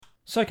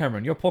So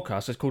Cameron, your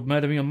podcast is called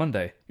Murder Me on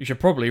Monday. You should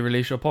probably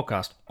release your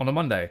podcast on a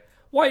Monday.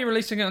 Why are you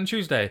releasing it on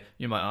Tuesday,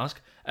 you might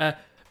ask?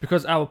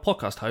 Because our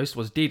podcast host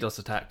was DDoS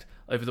attacked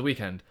over the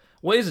weekend.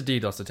 What is a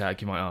DDoS attack,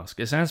 you might ask?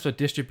 It stands for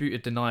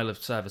Distributed Denial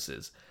of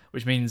Services,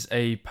 which means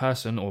a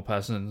person or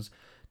persons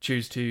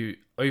choose to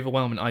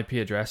overwhelm an IP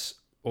address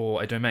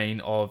or a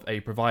domain of a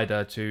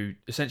provider to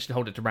essentially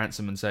hold it to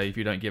ransom and say, if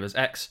you don't give us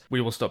X,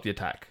 we will stop the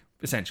attack,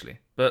 essentially.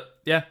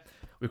 But yeah,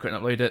 we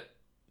couldn't upload it.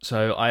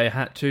 So I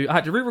had to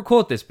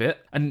re-record this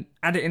bit and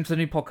add it into the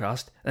new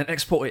podcast and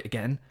export it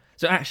again.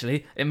 So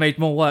actually, it made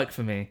more work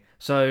for me.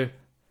 So,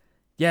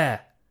 yeah,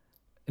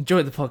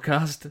 enjoy the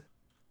podcast.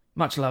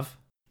 Much love.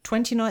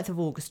 29th of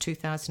August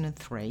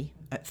 2003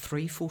 at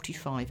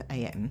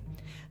 3:45am,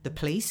 the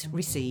police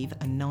receive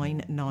a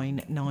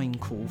 999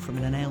 call from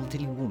an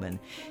elderly woman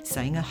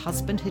saying her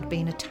husband had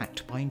been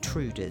attacked by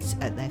intruders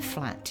at their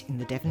flat in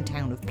the Devon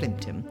town of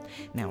Plympton,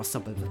 now a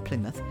suburb of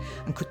Plymouth,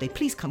 and could they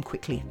please come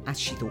quickly as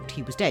she thought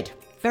he was dead.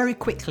 Very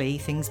quickly,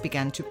 things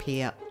began to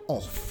appear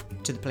off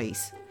to the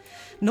police.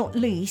 Not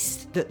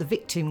least that the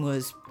victim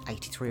was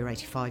 83 or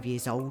 85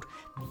 years old,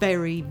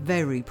 very,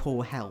 very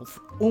poor health,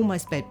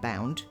 almost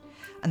bedbound,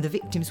 and the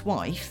victim's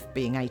wife,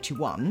 being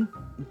 81,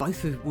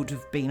 both would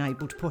have been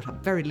able to put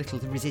up very little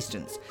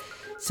resistance.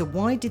 So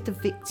why did the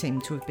victim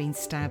to have been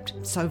stabbed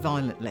so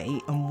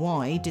violently, and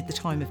why did the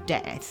time of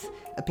death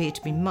appear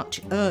to be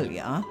much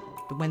earlier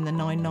than when the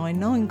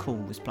 999 call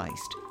was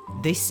placed?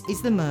 This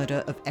is the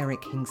murder of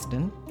Eric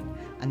Hingston,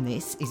 and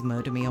this is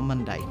Murder Me on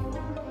Monday.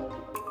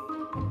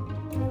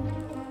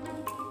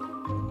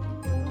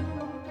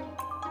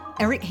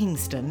 Eric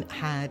Hingston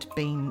had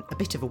been a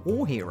bit of a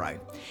war hero.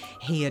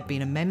 He had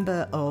been a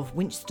member of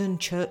Winston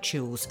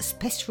Churchill's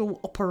Special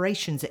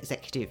Operations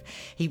Executive.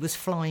 He was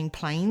flying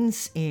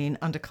planes in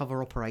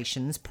undercover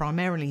operations.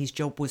 Primarily his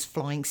job was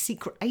flying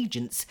secret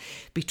agents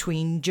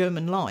between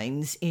German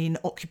lines in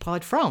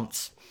occupied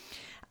France.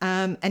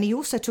 And he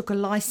also took a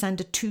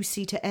Lysander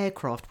two-seater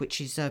aircraft,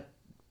 which is a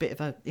bit of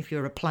a, if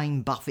you're a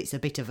plane buff, it's a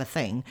bit of a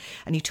thing,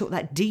 and he took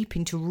that deep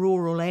into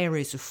rural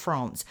areas of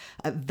France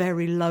at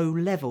very low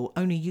level,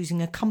 only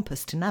using a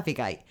compass to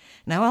navigate.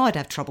 Now, I'd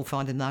have trouble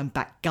finding my own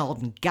back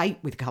garden gate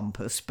with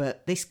compass,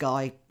 but this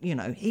guy, you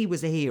know, he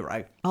was a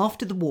hero.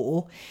 After the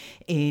war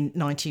in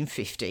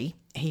 1950,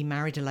 he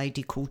married a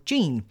lady called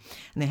Jean,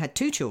 and they had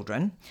 2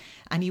 children,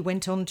 and he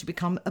went on to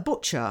become a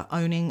butcher,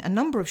 owning a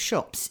number of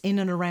shops in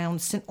and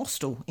around St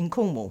Austell in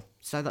Cornwall.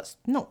 So that's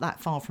not that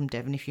far from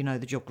Devon if you know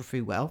the geography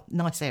well.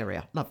 Nice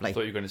area, lovely. I thought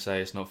you were going to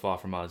say it's not far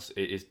from us.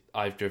 It is.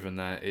 I've driven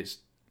there. It's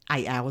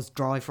 8 hours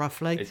drive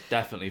roughly. It's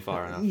definitely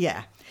far enough.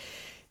 Yeah.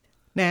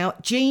 Now,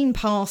 Jean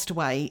passed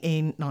away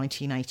in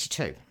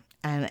 1982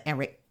 and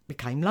Eric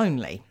became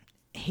lonely.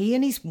 He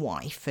and his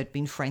wife had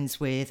been friends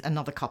with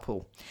another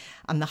couple,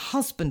 and the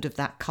husband of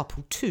that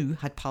couple too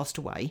had passed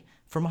away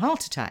from a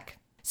heart attack.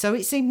 So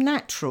it seemed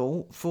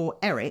natural for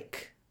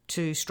Eric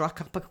to strike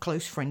up a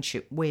close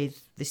friendship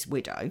with this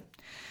widow.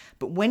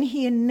 But when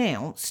he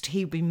announced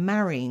he'd be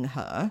marrying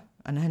her,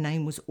 and her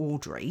name was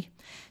Audrey,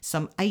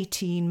 some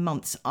 18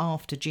 months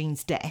after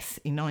Jean's death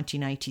in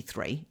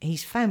 1983,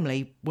 his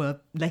family were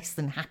less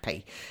than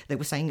happy. They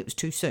were saying it was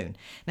too soon.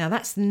 Now,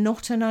 that's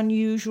not an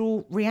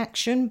unusual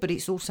reaction, but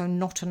it's also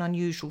not an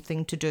unusual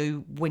thing to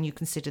do when you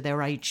consider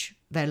their age,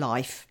 their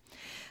life.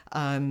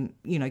 You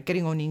know,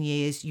 getting on in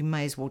years, you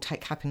may as well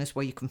take happiness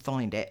where you can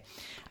find it.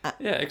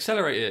 Yeah,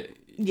 accelerate it.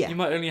 Yeah. You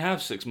might only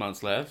have 6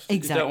 months left.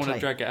 Exactly. You don't want to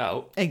drag it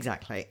out.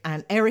 Exactly.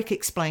 And Eric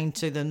explained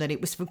to them that it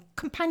was for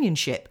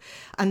companionship,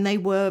 and they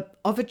were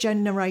of a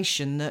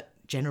generation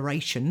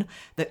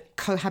that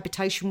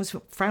cohabitation was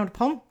frowned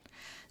upon.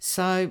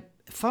 So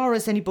far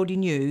as anybody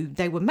knew,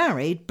 they were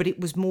married, but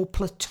it was more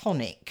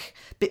platonic,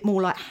 a bit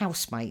more like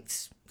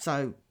housemates.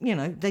 So, you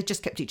know, they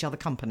just kept each other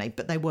company,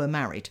 but they were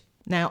married.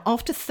 Now,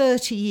 after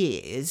 30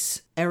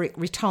 years, Eric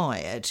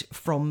retired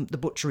from the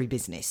butchery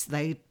business.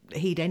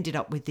 He'd ended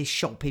up with this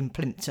shop in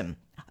Plympton,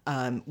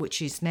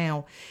 which is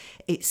now,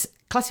 it's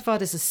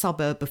classified as a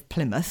suburb of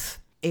Plymouth.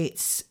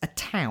 It's a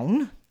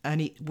town,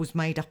 and it was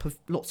made up of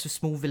lots of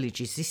small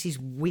villages. This is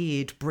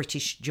weird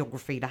British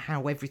geography to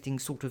how everything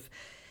sort of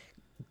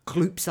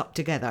gloops up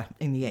together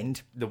in the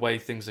end. The way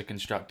things are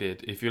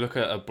constructed, if you look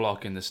at a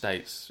block in the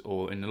States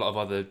or in a lot of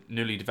other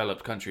newly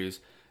developed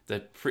countries, they're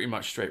pretty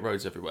much straight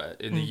roads everywhere.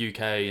 In the UK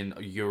and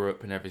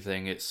Europe and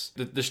everything, it's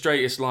the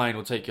straightest line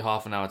will take you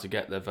half an hour to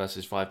get there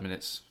versus 5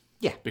 minutes.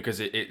 Yeah. Because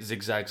it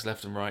zigzags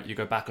left and right. You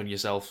go back on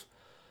yourself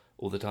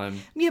all the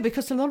time. Yeah,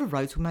 because a lot of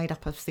roads were made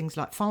up of things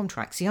like farm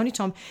tracks. The only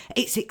time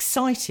it's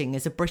exciting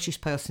as a British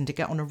person to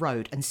get on a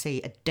road and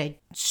see a dead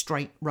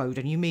straight road,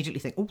 and you immediately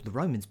think, oh, the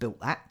Romans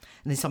built that,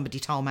 and then somebody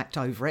tarmacked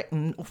over it,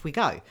 and off we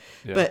go.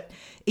 Yeah. But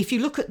if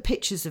you look at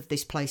pictures of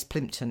this place,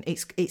 Plympton,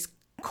 it's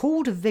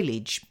called a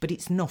village, but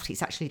it's not.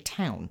 It's actually a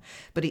town.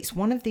 But it's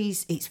one of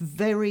these, it's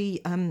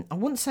very, I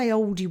wouldn't say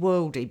oldie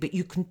worldy, but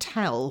you can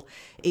tell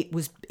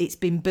it's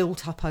been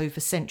built up over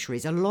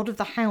centuries. A lot of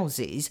the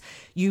houses,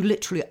 you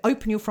literally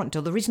open your front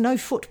door. There is no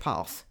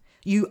footpath.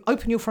 You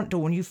open your front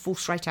door and you fall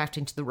straight out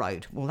into the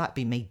road. Well, that'd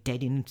be me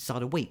dead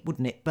inside a week,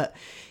 wouldn't it? But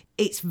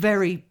It's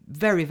very,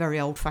 very, very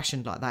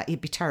old-fashioned like that. It'd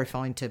be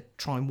terrifying to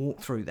try and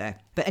walk through there.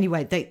 But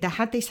anyway, they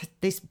had this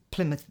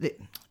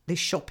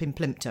shop in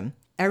Plimpton.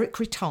 Eric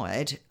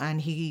retired,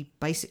 and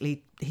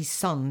his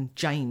son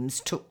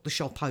James took the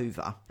shop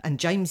over, and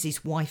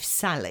James's wife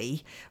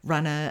Sally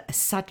ran a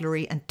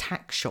saddlery and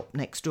tack shop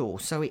next door.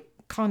 So it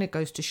kind of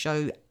goes to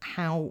show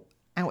how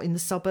out in the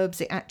suburbs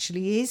it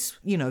actually is.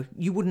 You know,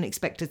 you wouldn't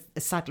expect a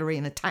saddlery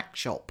and a tack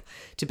shop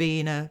to be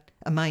in a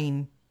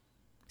main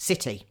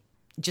city.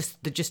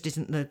 There just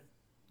isn't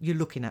you're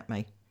looking at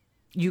me.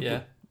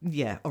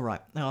 Yeah, all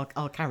right.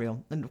 I'll carry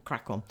on and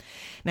crack on.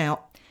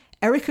 Now,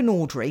 Eric and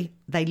Audrey,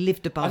 they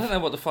lived above... I don't know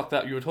what the fuck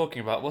that you were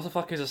talking about. What the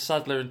fuck is a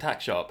saddler and tack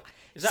shop?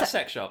 Is that a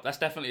sex shop? That's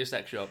definitely a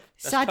sex shop.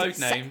 That's code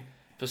name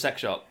for sex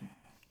shop.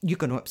 You're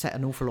going to upset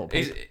an awful lot of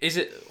people. Is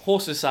it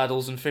horses,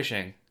 saddles and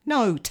fishing?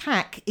 No,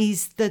 tack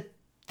is the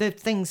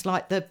things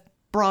like the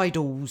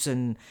bridles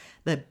and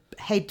the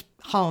head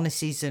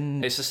harnesses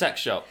and... It's a sex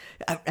shop.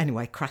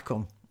 Anyway, crack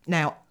on.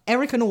 Now,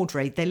 Eric and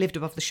Audrey, they lived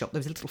above the shop. There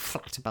was a little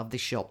flat above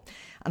this shop.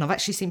 And I've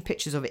actually seen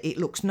pictures of it. It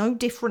looks no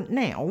different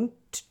now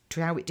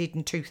to how it did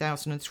in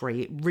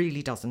 2003. It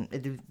really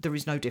doesn't. There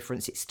is no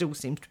difference. It still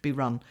seems to be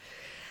run.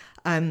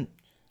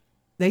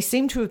 They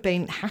seem to have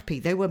been happy.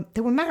 They were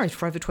married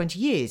for over 20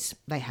 years.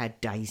 They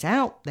had days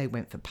out. They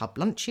went for pub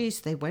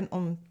lunches. They went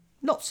on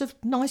lots of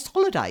nice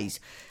holidays.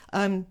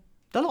 The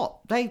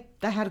lot. They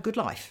had a good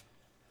life.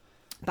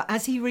 But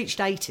as he reached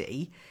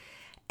 80...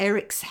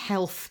 Eric's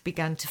health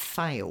began to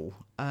fail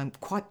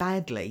quite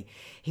badly.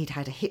 He'd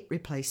had a hip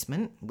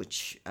replacement,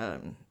 which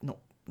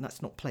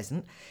that's not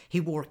pleasant. He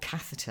wore a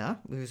catheter.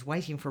 He was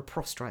waiting for a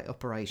prostate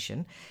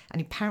operation,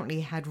 and apparently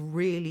he had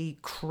really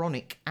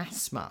chronic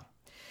asthma.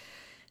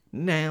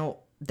 Now,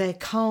 their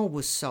car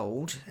was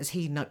sold as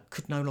he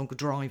could no longer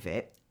drive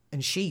it,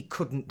 and she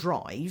couldn't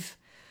drive,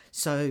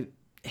 so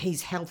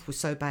his health was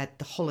so bad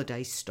the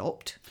holidays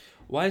stopped.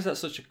 Why is that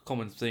such a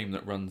common theme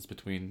that runs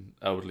between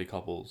elderly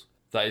couples?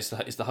 That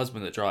it's the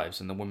husband that drives,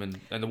 and the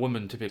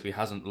woman typically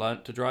hasn't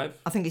learnt to drive.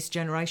 I think it's a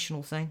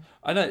generational thing.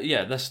 I know,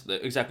 yeah, that's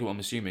exactly what I'm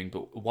assuming.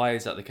 But why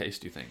is that the case?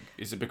 Do you think?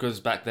 Is it because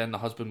back then the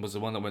husband was the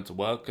one that went to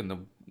work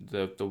and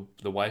the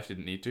wife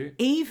didn't need to?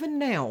 Even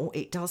now,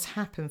 it does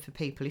happen for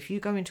people. If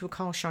you go into a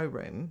car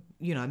showroom,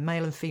 you know,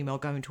 male and female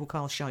go into a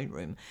car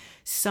showroom,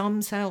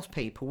 some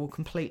salespeople will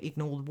completely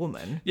ignore the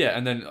woman. Yeah,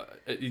 and then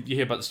you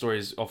hear about the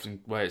stories often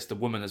where it's the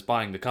woman that's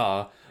buying the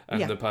car,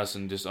 and the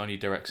person just only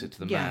directs it to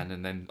the man,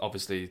 and then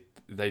obviously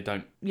they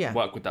don't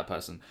work with that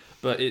person.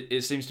 But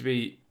it seems to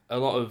be a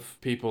lot of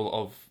people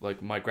of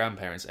like my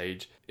grandparents'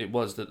 age, it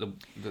was that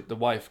the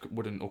wife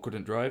wouldn't or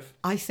couldn't drive.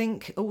 I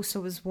think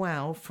also as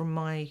well, from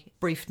my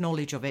brief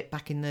knowledge of it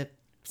back in the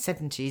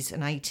 70s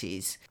and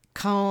 80s,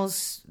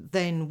 cars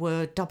then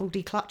were double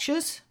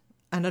declutchers,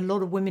 and a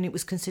lot of women, it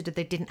was considered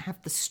they didn't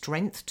have the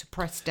strength to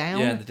press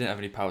down. Yeah, and they didn't have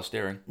any power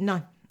steering.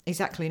 No.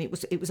 Exactly, and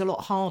it was a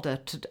lot harder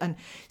to. And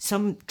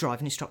some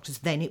driving instructors,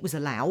 then it was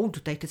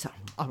allowed. They could say,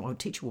 "I won't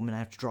teach a woman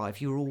how to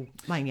drive. You're all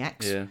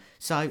maniacs." Yeah.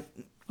 So,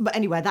 but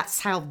anyway, that's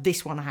how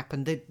this one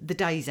happened. The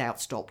days out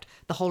stopped,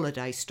 the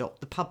holidays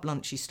stopped, the pub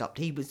lunches stopped.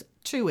 He was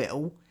too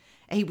ill.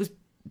 He was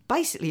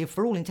basically,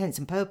 for all intents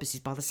and purposes,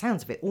 by the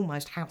sounds of it,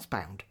 almost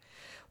housebound.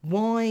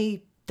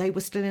 Why they were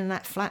still in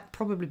that flat?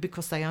 Probably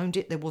because they owned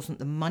it. There wasn't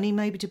the money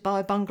maybe to buy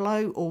a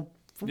bungalow, or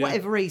for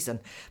whatever reason.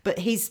 But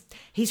his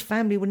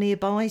family were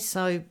nearby,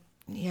 so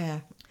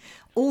yeah.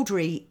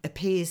 Audrey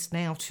appears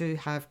now to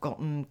have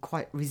gotten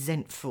quite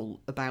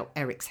resentful about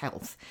Eric's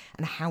health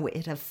and how it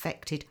had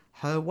affected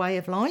her way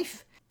of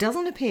life.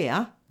 Doesn't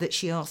appear that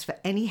she asked for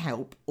any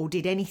help or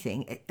did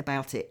anything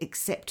about it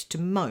except to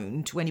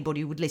moan to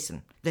anybody who would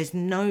listen. There's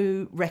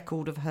no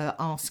record of her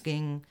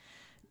asking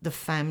the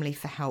family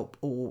for help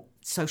or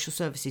social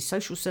services.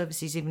 Social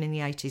services, even in the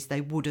 80s,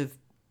 they would have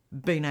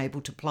been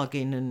able to plug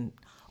in and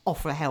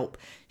offer help.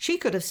 She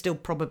could have still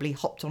probably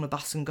hopped on a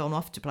bus and gone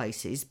off to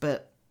places,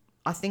 but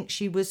I think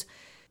she was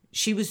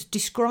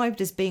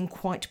described as being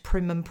quite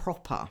prim and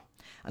proper,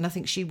 and I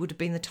think she would have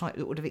been the type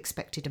that would have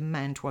expected a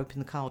man to open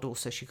the car door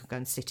so she could go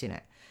and sit in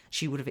it.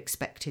 She would have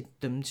expected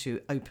them to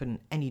open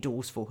any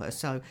doors for her.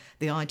 So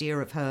the idea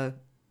of her,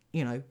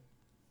 you know,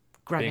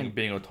 grabbing,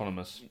 being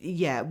autonomous,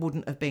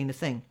 wouldn't have been a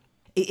thing.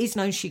 It is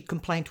known she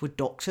complained to a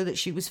doctor that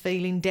she was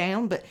feeling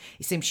down, but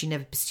it seems she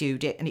never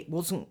pursued it, and it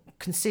wasn't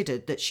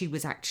considered that she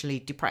was actually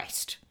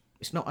depressed.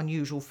 It's not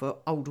unusual for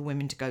older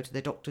women to go to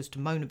their doctors to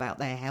moan about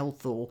their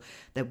health or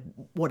their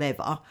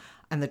whatever,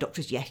 and the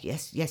doctor's,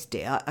 yes,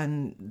 dear,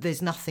 and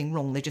there's nothing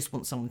wrong. They just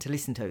want someone to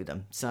listen to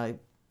them. So,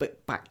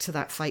 but back to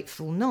that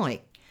fateful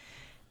night.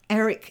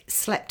 Eric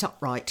slept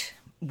upright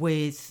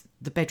with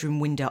the bedroom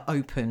window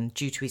open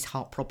due to his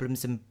heart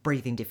problems and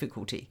breathing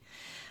difficulty.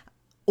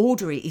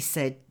 Audrey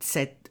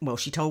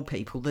she told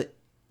people that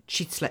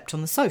she'd slept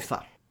on the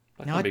sofa.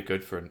 That can be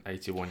good for an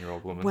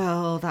 81-year-old woman.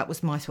 Well, that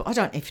was my thought. I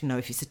don't even know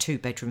if it's a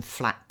two-bedroom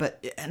flat,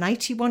 but an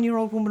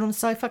 81-year-old woman on the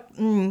sofa?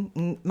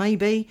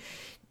 Maybe.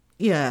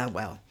 Yeah,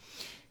 well.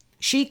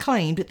 She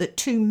claimed that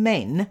two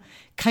men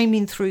came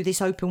in through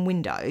this open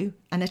window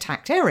and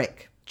attacked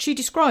Eric. She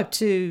described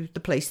to the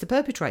police the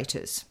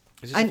perpetrators.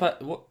 Is this And-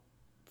 flat? What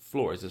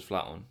floor is this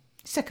flat on?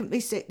 Second,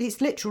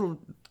 it's literal.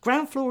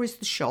 Ground floor is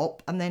the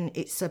shop, and then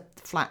it's a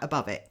flat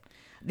above it.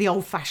 The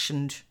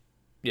old-fashioned.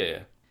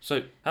 Yeah.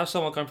 So how's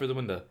someone come through the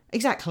window?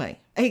 Exactly.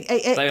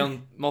 They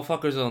on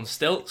motherfuckers on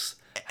stilts?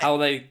 How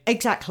they?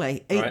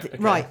 Exactly. Right, okay.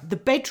 Right. The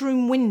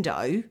bedroom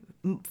window,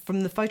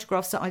 from the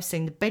photographs that I've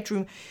seen, the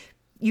bedroom,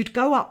 you'd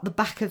go up the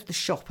back of the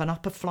shop and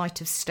up a flight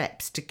of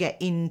steps to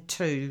get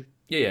into.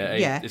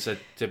 Yeah. It's a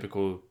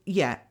typical.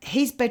 Yeah.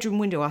 His bedroom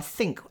window, I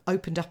think,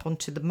 opened up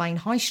onto the main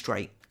high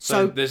street.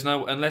 So there's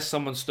no, unless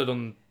someone stood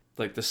on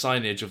like the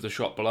signage of the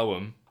shop below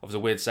them, of the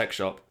weird sex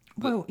shop.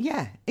 Well,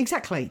 yeah,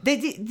 exactly.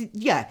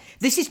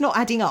 This is not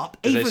adding up.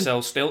 Do they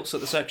sell stilts at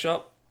the sex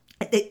shop?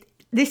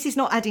 This is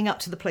not adding up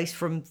to the police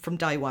from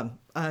day one.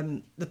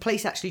 The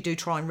police actually do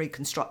try and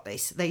reconstruct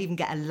this. They even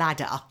get a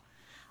ladder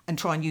and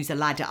try and use a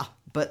ladder,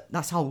 but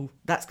that's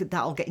good.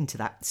 I'll get into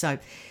that. So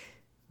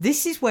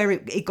this is where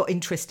it got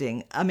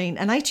interesting. I mean,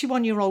 an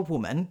 81-year-old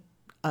woman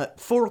at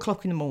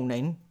 4:00 in the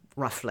morning,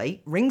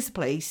 roughly, rings the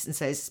police and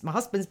says, "My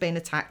husband's been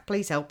attacked.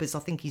 Please help us. I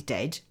think he's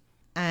dead."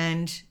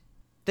 And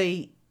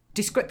the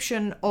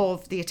description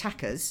of the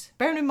attackers,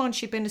 bearing in mind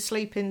she'd been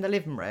asleep in the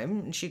living room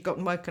and she'd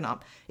gotten woken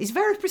up, is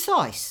very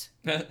precise.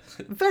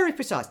 Very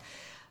precise.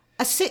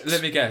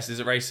 Let me guess, is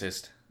it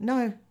racist?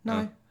 No.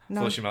 I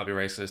thought she might be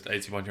racist.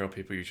 81-year-old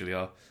people usually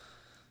are.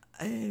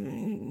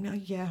 No,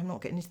 yeah, I'm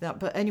not getting into that.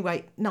 But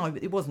anyway, no,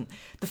 it wasn't.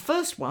 The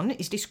first one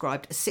is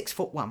described as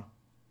 6'1".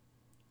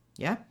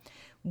 Yeah?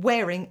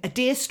 Wearing a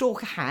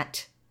deerstalker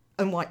hat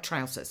and white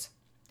trousers.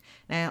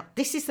 Now,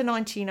 this is the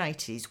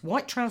 1980s.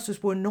 White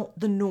trousers were not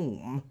the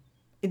norm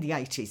in the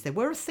 80s. They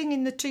were a thing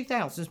in the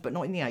 2000s, but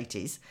not in the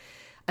 80s.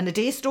 And a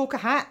deerstalker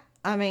hat,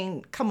 I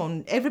mean, come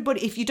on,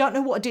 everybody, if you don't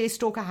know what a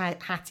deerstalker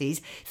hat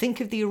is, think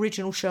of the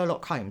original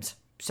Sherlock Holmes.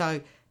 So,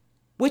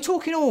 we're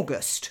talking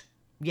August.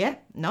 Yeah?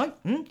 No?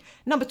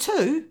 Number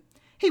 2,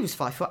 he was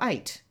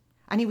 5'8",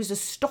 and he was a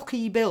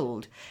stocky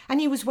build, and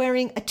he was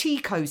wearing a tea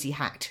cosy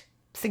hat.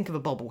 Think of a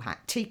bobble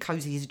hat. Tea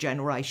cosy is a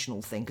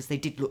generational thing, because they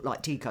did look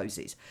like tea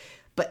cozies.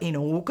 But in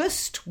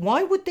August,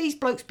 why would these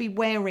blokes be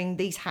wearing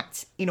these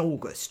hats in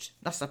August?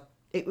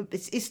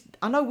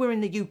 I know we're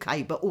in the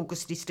UK, but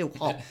August is still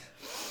hot.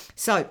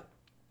 So,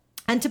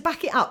 and to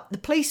back it up, the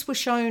police were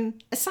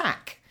shown a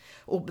sack,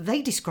 or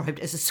they described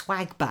it as a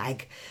swag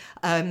bag.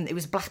 It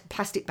was a black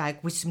plastic bag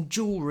with some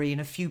jewellery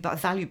and a few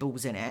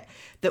valuables in it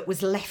that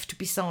was left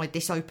beside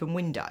this open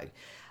window.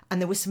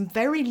 And there was some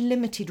very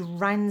limited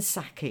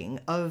ransacking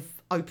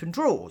of open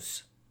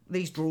drawers.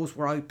 These drawers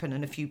were open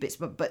and a few bits,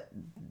 but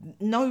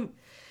no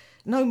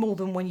more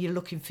than when you're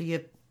looking for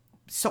your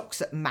socks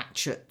that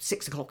match at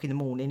 6:00 in the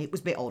morning. It was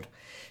a bit odd.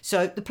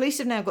 So the police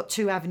have now got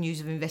 2 avenues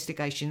of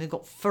investigation. They've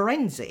got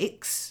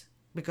forensics,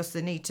 because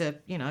they need to,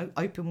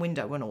 open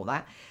window and all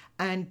that,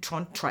 and try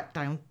and track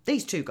down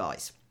these 2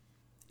 guys.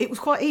 It was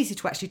quite easy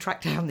to actually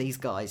track down these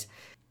guys.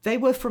 They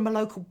were from a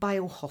local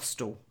bail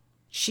hostel.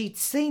 She'd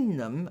seen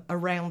them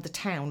around the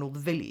town or the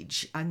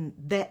village, and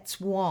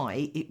that's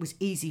why it was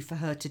easy for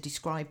her to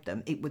describe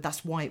them.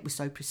 That's why it was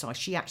so precise.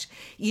 She actually,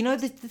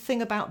 the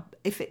thing about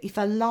if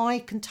a lie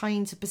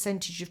contains a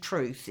percentage of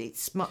truth,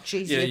 it's much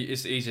easier. Yeah,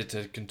 it's easier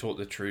to contort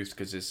the truth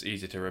because it's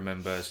easier to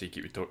remember, so you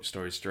keep your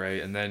story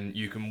straight, and then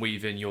you can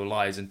weave in your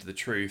lies into the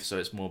truth, so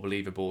it's more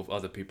believable if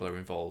other people are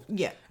involved.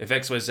 Yeah. If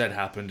XYZ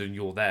happened and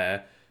you're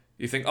there,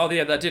 you think, oh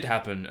yeah, that did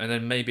happen, and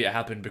then maybe it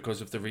happened because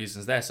of the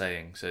reasons they're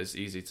saying. So it's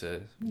easy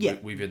to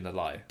weave in the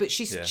lie. But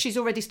she's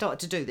already started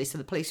to do this,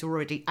 and the police are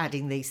already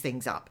adding these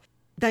things up.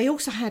 They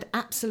also had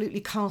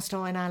absolutely cast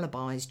iron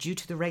alibis due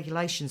to the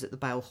regulations at the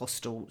bail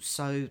hostel,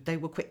 so they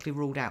were quickly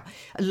ruled out.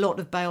 A lot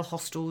of bail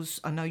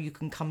hostels, I know you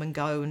can come and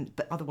go,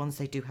 but other ones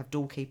they do have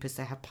doorkeepers,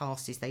 they have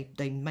passes,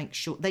 they make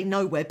sure they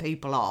know where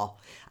people are,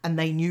 and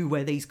they knew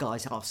where these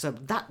guys are, so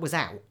that was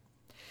out.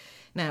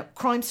 Now,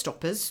 Crime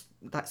Stoppers,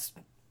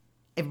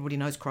 everybody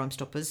knows Crime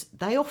Stoppers.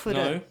 They offered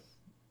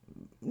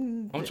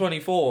I'm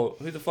 24.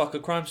 Who the fuck are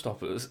Crime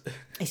Stoppers?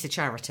 It's a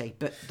charity,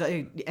 but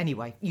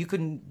anyway, you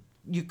can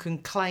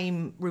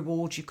claim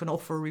rewards, you can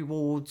offer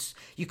rewards,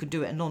 you can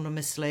do it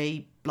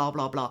anonymously, blah,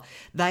 blah, blah.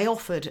 They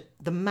offered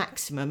the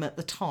maximum at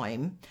the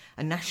time,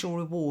 a national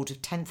reward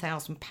of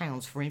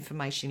 £10,000 for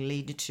information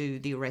leading to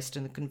the arrest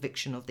and the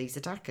conviction of these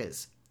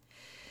attackers.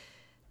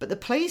 But the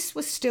police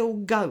were still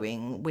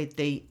going with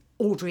the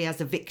Audrey as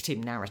a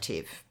victim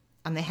narrative.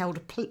 And they held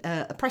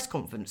a press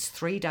conference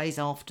 3 days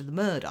after the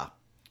murder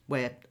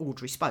where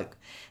Audrey spoke.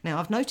 Now,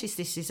 I've noticed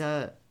this is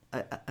a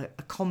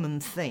common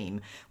theme.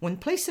 When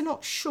police are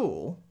not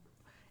sure,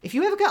 if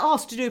you ever get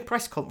asked to do a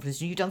press conference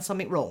and you've done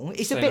something wrong,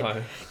 it's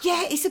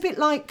it's a bit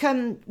like,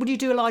 would you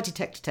do a lie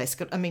detector test?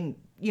 I mean,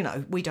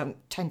 we don't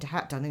tend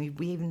to don't think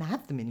we even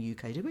have them in the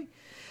UK, do we?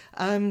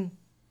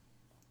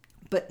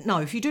 But no,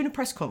 if you're doing a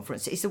press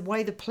conference, it's a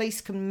way the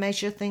police can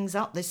measure things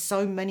up. There's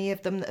so many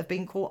of them that have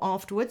been caught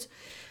afterwards.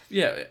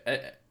 Yeah,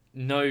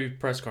 no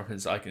press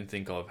conference I can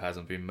think of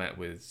hasn't been met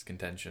with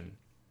contention.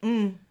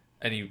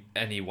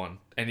 Anyone.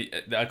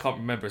 I can't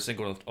remember a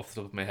single off the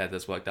top of my head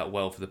that's worked out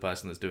well for the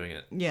person that's doing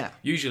it. Yeah.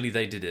 Usually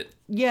they did it.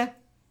 Yeah.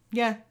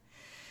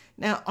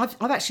 Now, I've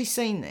actually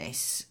seen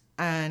this,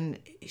 and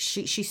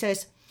she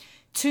says,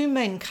 2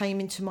 men came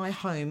into my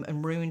home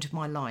and ruined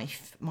my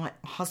life. My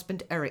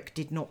husband, Eric,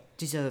 did not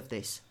deserve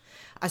this.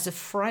 As a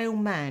frail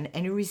man,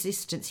 any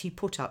resistance he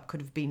put up could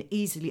have been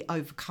easily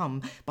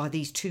overcome by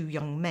these 2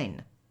 young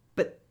men.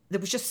 But there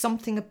was just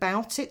something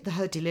about it,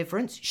 her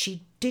deliverance.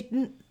 She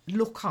didn't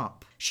look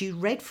up. She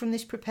read from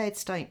this prepared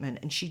statement,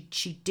 and she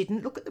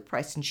didn't look at the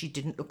press, and she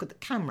didn't look at the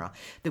camera.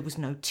 There was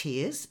no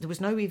tears. There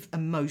was no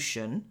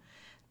emotion.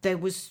 There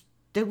was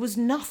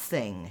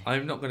nothing.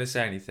 I'm not going to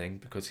say anything,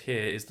 because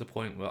here is the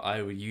point where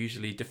I would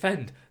usually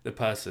defend the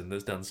person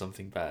that's done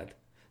something bad.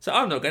 So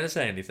I'm not going to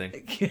say anything.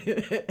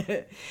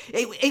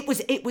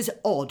 It was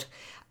odd.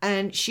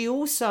 And she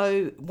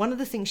also, one of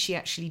the things she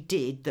actually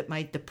did that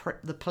made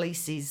the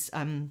police's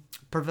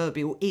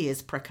proverbial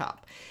ears prick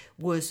up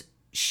was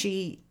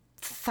she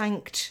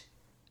thanked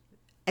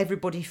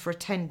everybody for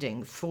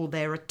attending, for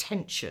their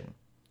attention.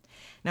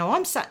 Now,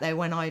 I'm sat there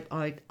when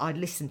I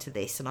listened to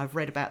this, and I've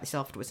read about this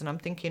afterwards, and I'm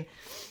thinking,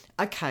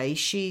 okay,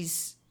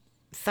 she's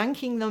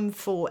thanking them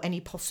for any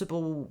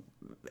possible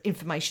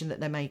information that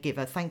they may give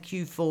her. Thank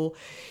you for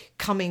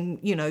coming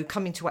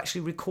to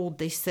actually record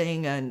this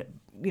thing and,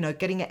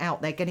 getting it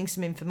out there, getting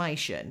some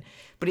information.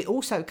 But it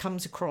also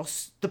comes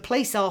across, the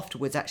police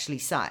afterwards actually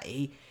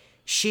say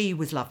she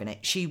was loving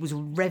it. She was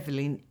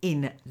reveling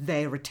in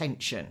their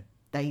attention.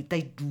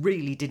 They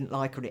really didn't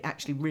like her. It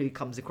actually really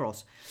comes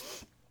across.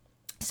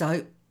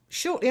 So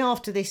shortly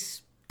after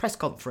this press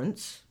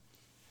conference,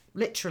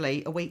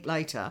 literally a week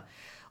later,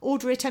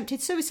 Audrey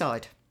attempted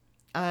suicide.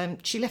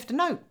 She left a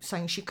note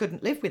saying she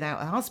couldn't live without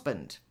her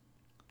husband.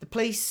 The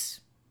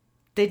police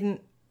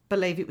didn't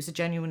believe it was a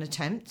genuine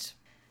attempt.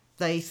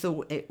 They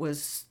thought it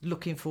was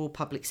looking for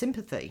public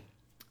sympathy.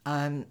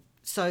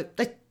 So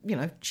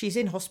she's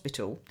in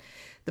hospital.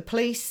 The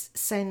police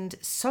send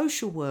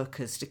social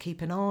workers to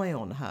keep an eye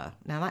on her.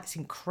 Now, that's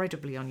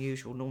incredibly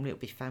unusual. Normally it'll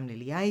be family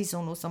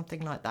liaison or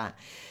something like that.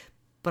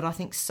 But I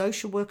think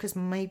social workers,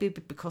 maybe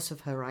because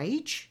of her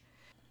age,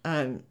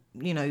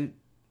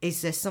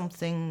 is there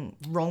something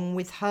wrong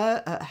with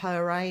her at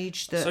her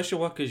age? That social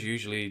workers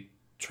usually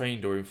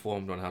trained or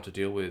informed on how to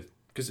deal with,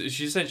 because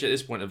she's essentially at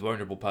this point a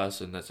vulnerable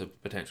person that's a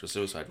potential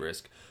suicide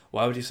risk.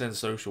 Why would you send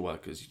social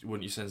workers?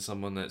 Wouldn't you send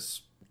someone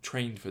that's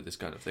trained for this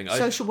kind of thing?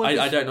 Social workers,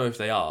 I don't know if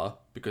they are,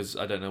 because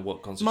I don't know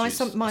what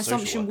constitutes my a social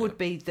assumption worker. would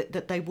be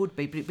that they would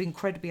be, but it'd be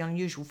incredibly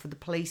unusual for the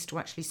police to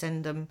actually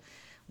send them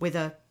with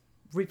a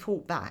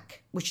report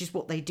back, which is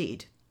what they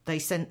did. They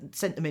sent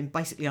them in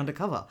basically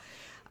undercover.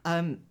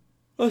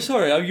 Oh,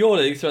 sorry, I'm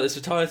yawning throughout this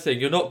entire thing.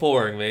 You're not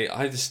boring me.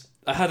 I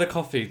had a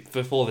coffee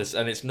before this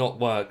and it's not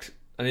worked.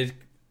 I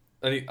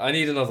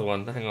need another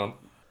one. Hang on.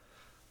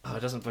 Oh, it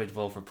doesn't bode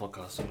well for a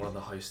podcast. And one of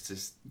the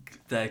hosts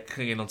they're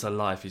clinging onto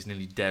life. He's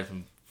nearly dead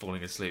from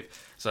falling asleep.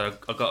 So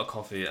I got a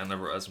coffee and I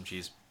brought out some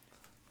cheese.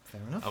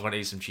 Fair enough. I'm going to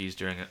eat some cheese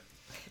during it.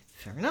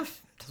 Fair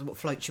enough. Doesn't what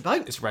floats your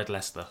boat. It's Red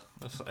Leicester.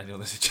 That's what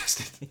anyone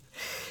suggested.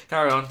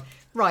 Carry on.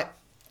 Right.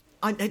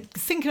 I'm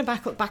thinking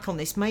back on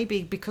this,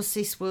 maybe because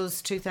this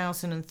was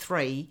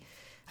 2003.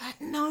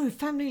 No,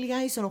 family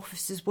liaison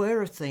officers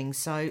were a thing.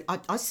 So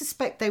I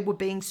suspect they were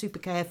being super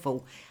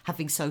careful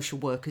having social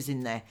workers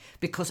in there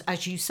because,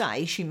 as you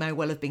say, she may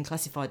well have been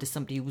classified as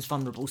somebody who was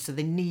vulnerable. So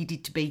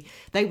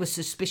they were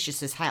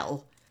suspicious as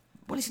hell.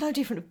 Well, it's no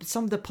different to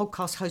some of the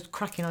podcast hosts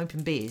cracking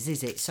open beers,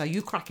 is it? So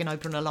you cracking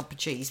open a lump of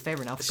cheese,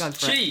 fair enough. Go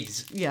for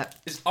cheese. It. Yeah.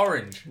 It's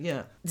orange.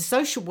 Yeah. The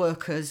social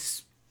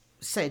workers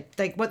said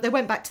they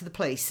went back to the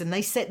police and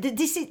they said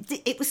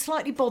that it was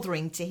slightly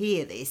bothering to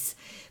hear this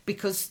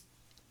because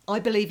I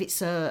believe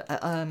it's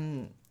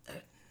a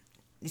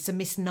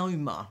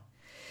misnomer.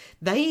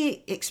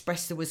 They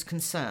expressed there was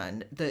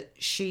concern that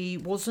she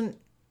wasn't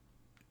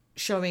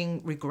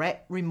showing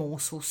regret,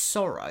 remorse or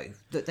sorrow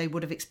that they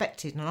would have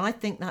expected, and I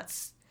think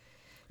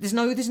there's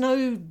no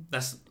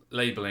that's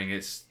labelling.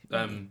 It's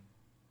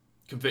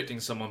convicting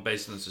someone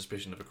based on the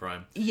suspicion of a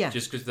crime. Yeah.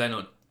 Just because they're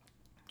not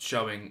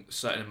showing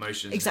certain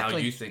emotions exactly. how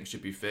you think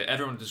should be fit.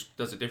 Everyone just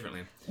does it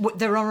differently.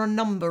 There are a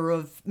number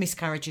of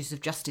miscarriages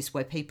of justice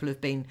where people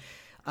have been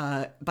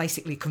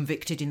basically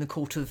convicted in the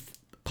court of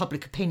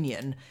public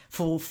opinion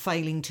for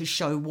failing to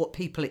show what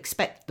people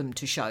expect them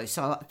to show.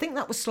 So I think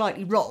that was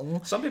slightly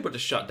wrong. Some people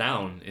just shut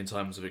down in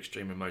times of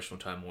extreme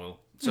emotional turmoil.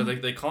 So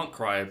they can't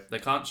cry, they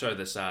can't show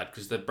they're sad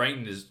because their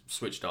brain is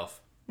switched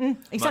off.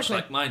 Exactly. Much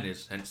like mine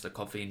is, hence the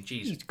coffee and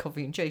cheese.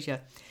 Coffee and cheese, yeah.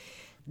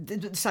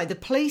 So the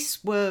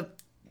police were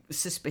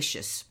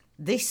suspicious.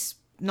 This,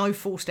 no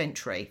forced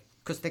entry,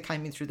 because they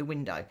came in through the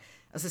window.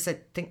 As I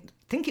said,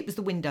 think it was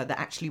the window that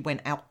actually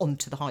went out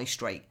onto the high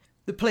street.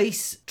 The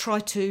police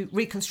tried to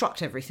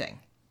reconstruct everything,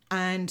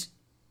 and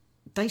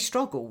they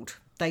struggled.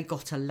 They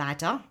got a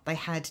ladder. They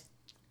had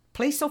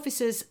police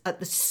officers at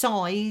the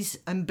size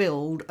and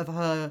build of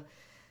her,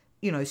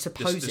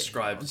 supposed... Just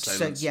described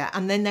assailants. So, yeah,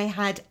 and then they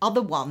had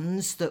other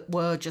ones that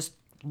were just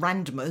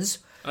randomers.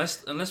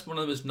 Unless one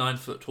of them is 9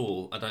 foot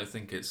tall, I don't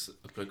think it's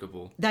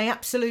applicable. They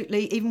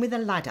absolutely, even with a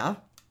ladder,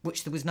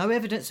 which there was no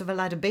evidence of a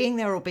ladder being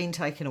there or being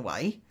taken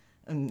away,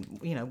 And,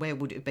 you know, where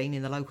would it have been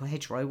in the local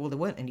hedgerow? Well, there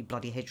weren't any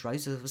bloody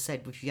hedgerows, as I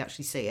said, if you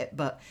actually see it.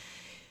 But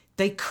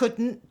they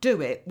couldn't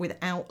do it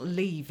without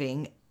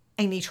leaving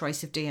any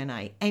trace of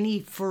DNA, any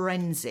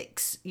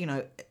forensics, you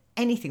know,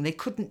 anything. They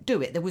couldn't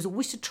do it. There was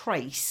always a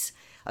trace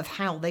of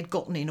how they'd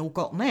gotten in or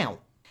gotten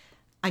out.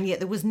 And yet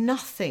there was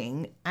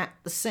nothing at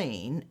the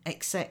scene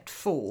except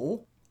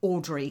for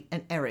Audrey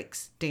and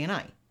Eric's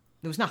DNA.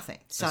 There was nothing.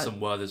 So, and some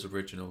Werther's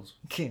originals.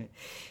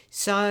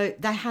 So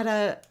they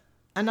had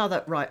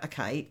another, right,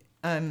 okay,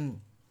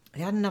 they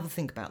had another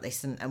think about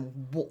this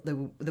and what they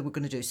were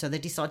going to do. So they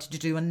decided to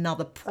do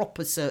another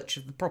proper search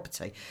of the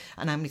property.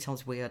 And how many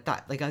times we heard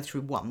that? They go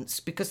through once,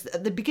 because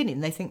at the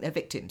beginning they think they're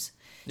victims.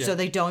 Yeah. So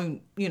they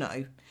don't, you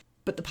know.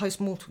 But the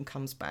post-mortem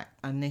comes back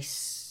and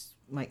this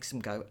makes them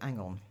go, hang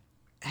on.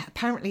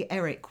 Apparently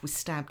Eric was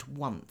stabbed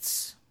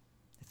once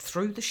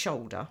through the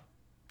shoulder,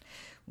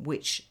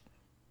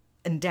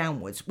 and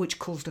downwards, which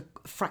caused a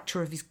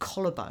fracture of his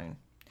collarbone.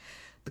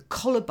 The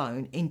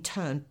collarbone, in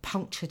turn,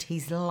 punctured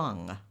his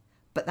lung,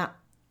 but that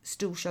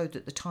still showed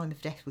that the time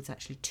of death was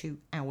actually 2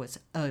 hours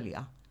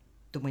earlier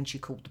than when she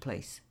called the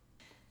police.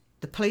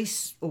 The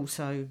police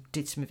also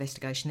did some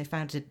investigation. They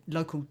found a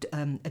local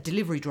a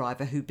delivery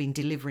driver who'd been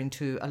delivering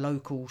to a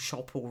local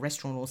shop or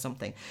restaurant or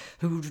something,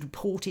 who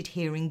reported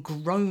hearing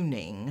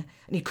groaning,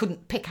 and he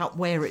couldn't pick up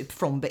where it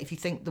from, but if you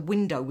think the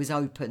window was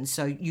open,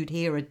 so you'd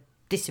hear a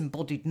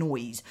disembodied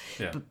noise.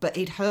 Yeah. But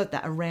he'd heard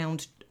that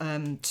around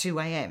 2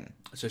 a.m.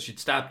 So she'd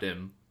stabbed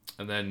him,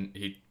 and then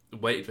he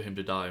waited for him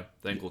to die,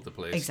 then called the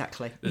police.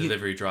 Exactly. The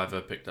delivery driver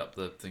picked up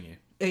the thingy.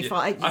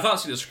 I can't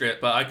see the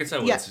script, but I can tell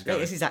where this is going.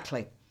 Yes,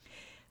 exactly.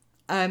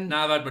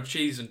 Now I've had my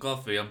cheese and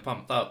coffee, I'm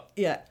pumped up.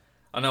 Yeah.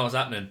 I know what's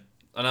happening.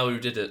 I know who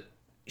did it.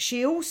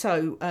 She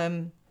also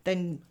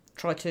then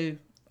tried to,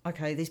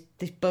 okay, this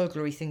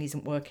burglary thing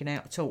isn't working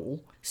out at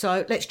all.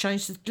 So let's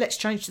change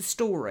the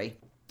story.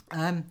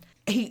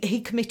 He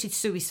committed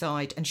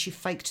suicide and she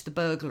faked the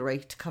burglary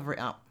to cover it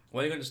up.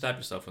 Why are you going to stab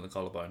yourself in the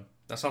collarbone?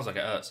 That sounds like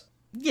it hurts.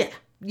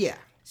 Yeah.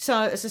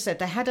 So, as I said,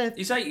 they had a...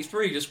 He's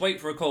 83, just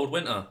wait for a cold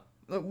winter.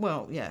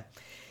 Well, yeah.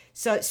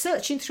 So,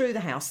 searching through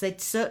the house,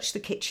 they'd searched the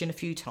kitchen a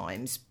few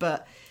times,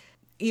 but,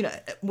 you know,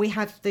 we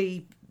had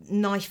the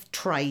knife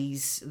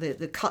trays,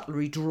 the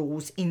cutlery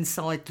drawers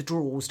inside the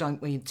drawers,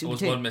 don't we?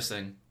 Was one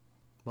missing?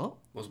 What?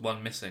 Was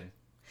one missing?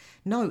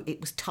 No, it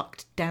was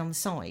tucked down the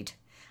side.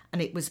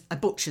 And it was a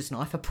butcher's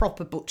knife, a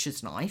proper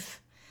butcher's knife.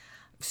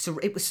 So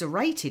it was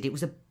serrated. It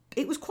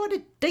was quite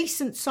a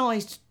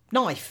decent-sized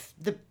knife.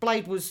 The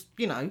blade was,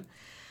 you know...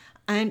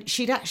 And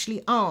she'd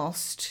actually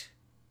asked...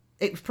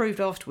 It was proved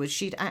afterwards,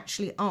 she'd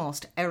actually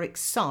asked Eric's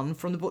son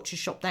from the butcher's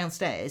shop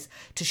downstairs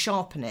to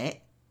sharpen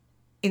it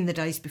in the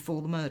days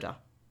before the murder.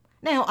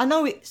 Now, I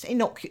know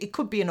it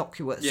could be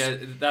innocuous. Yeah,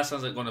 that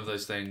sounds like one of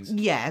those things.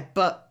 Yeah,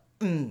 but...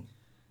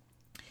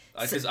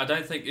 Because I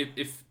don't think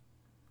if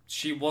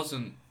she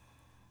wasn't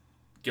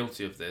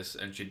guilty of this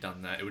and she'd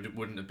done that, it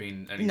wouldn't have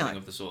been anything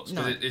of the sort.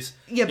 Because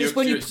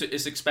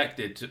it's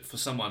expected for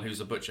someone who's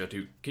a butcher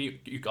to...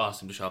 You ask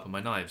them to sharpen my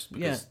knives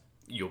because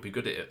you'll be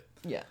good at it.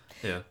 Yeah.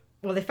 Yeah.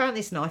 Well, they found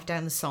this knife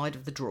down the side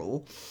of the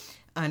drawer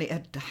and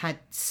it had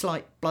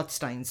slight blood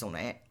stains on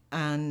it,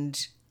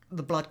 and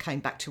the blood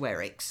came back to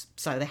Eric's.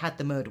 So they had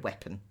the murder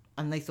weapon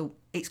and they thought,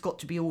 it's got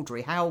to be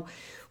Audrey.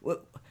 Who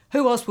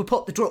else would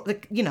put the drawer...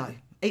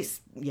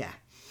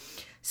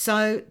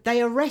 So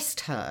they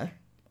arrest her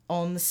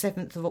on the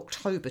 7th of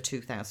October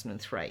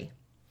 2003,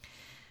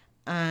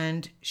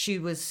 and she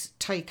was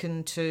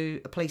taken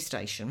to a police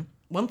station.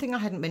 One thing I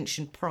hadn't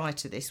mentioned prior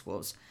to this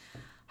was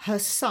her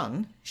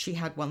son. She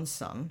had one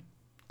son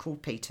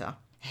called Peter.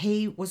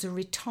 He was a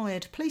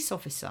retired police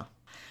officer,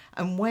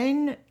 and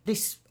when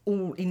this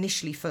all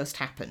initially first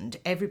happened,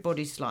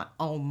 everybody's like,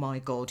 oh my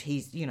God,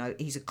 he's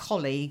a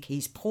colleague,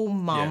 his poor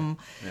mum,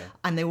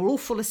 and they were all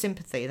full of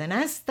sympathy. Then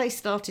as they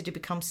started to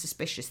become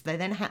suspicious, they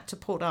then had to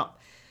put up...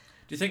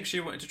 Do you think she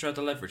wanted to try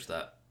to leverage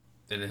that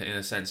in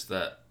a sense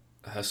that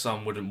her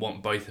son wouldn't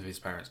want both of his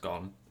parents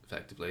gone,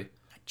 effectively?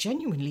 I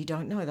genuinely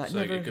don't know that. So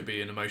it could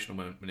be an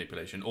emotional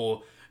manipulation,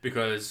 or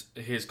because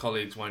his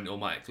colleagues won't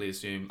automatically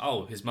assume,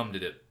 oh, his mum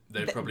did it.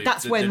 They'd probably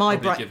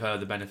give her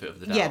the benefit of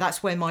the doubt. Yeah,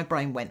 that's where my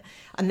brain went.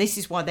 And this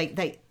is why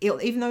they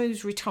even though he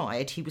was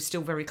retired, he was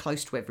still very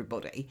close to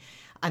everybody.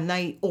 And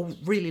they all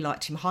really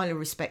liked him, highly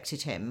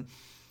respected him.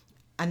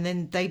 And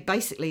then they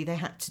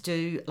had to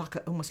do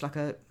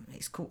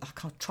it's called,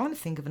 I'm trying to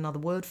think of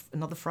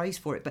another phrase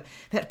for it, but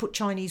they had to put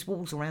Chinese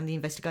walls around the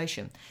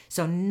investigation.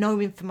 So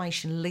no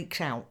information leaked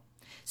out.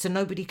 So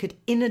nobody could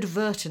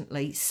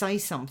inadvertently say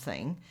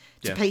something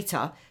to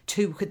Peter,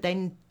 who could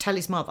then tell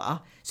his mother,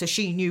 so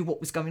she knew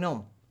what was going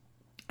on.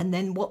 And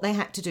then what they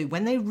had to do,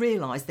 when they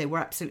realised, they were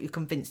absolutely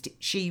convinced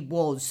she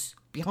was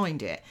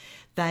behind it,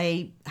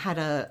 they had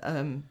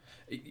a...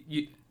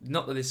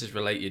 not that this is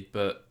related,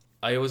 but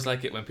I always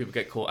like it when people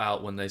get caught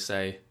out when they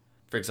say,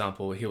 for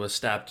example, he was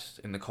stabbed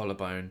in the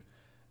collarbone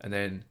and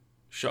then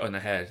shot in the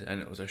head,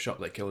 and it was a shot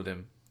that killed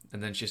him.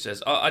 And then she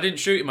says, oh, I didn't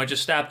shoot him, I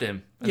just stabbed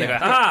him. And they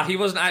go, he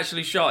wasn't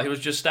actually shot, he was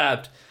just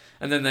stabbed.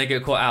 And then they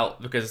get caught out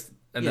because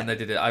And then they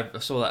did it. I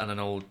saw that in an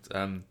old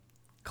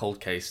cold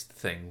case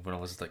thing when I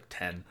was like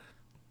 10.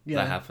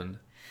 That happened.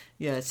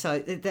 Yeah, so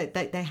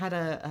they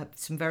had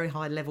some very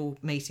high-level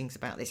meetings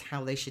about this,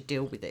 how they should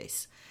deal with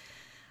this.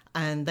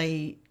 And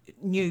they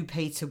knew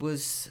Peter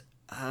was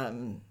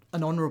an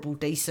honourable,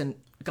 decent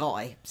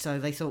guy. So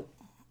they thought,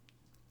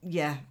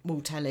 yeah,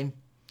 we'll tell him.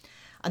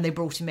 And they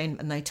brought him in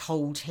and they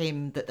told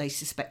him that they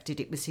suspected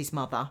it was his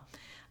mother.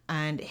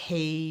 And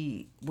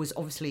he was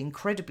obviously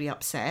incredibly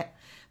upset,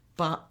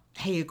 but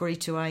he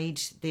agreed to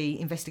aid the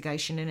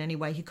investigation in any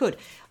way he could.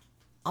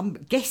 I'm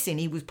guessing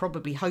he was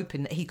probably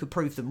hoping that he could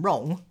prove them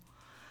wrong,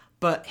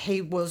 but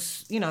he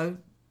was, a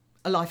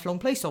lifelong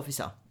police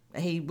officer.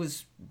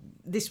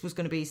 This was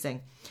going to be his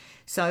thing.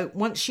 So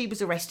once she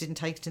was arrested and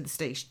taken to the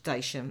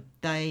station,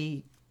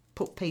 they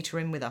put Peter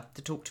in with her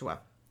to talk to her.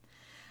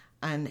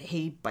 And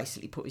he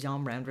basically put his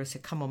arm around her and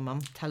said, "Come on, Mum,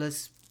 tell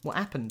us what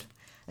happened."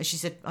 And she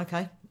said,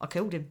 "Okay, I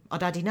killed him.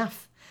 I'd had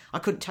enough. I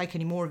couldn't take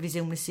any more of his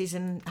illnesses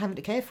and having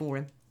to care for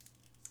him."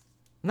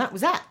 And that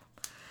was that.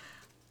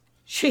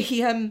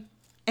 She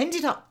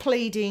ended up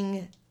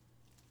pleading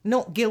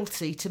not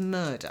guilty to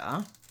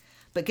murder,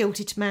 but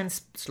guilty to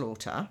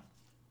manslaughter,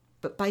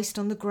 but based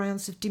on the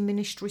grounds of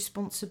diminished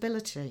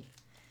responsibility.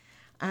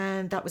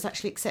 And that was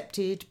actually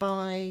accepted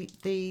by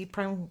the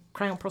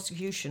Crown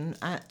prosecution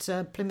at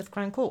Plymouth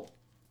Crown Court.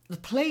 The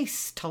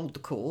police told the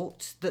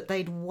court that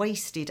they'd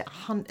wasted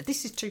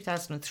this is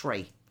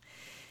 2003.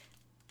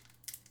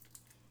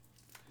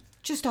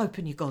 Just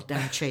open your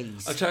goddamn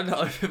cheese. I'm trying to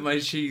open my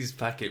cheese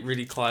packet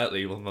really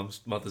quietly while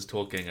mother's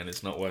talking and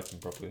it's not working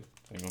properly.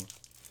 Hang on.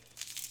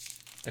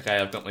 Okay,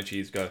 I've got my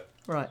cheese, go.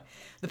 Right.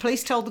 The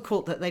police told the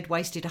court that they'd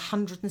wasted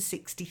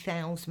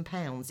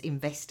 £160,000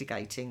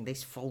 investigating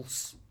this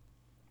false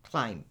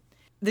claim.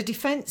 The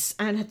defence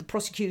and the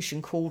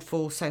prosecution called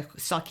for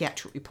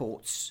psychiatric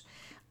reports,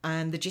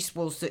 and the gist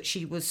was that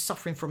she was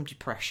suffering from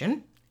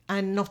depression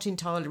and not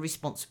entirely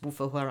responsible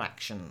for her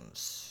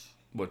actions.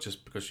 What,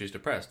 just because she's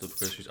depressed or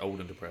because she's old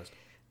and depressed?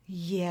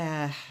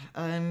 Yeah,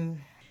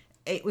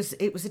 it was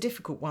a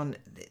difficult one.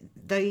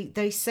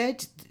 They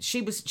said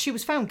she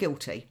was found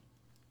guilty.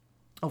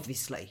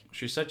 Obviously,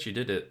 she said she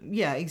did it.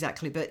 Yeah,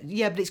 exactly. But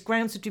it's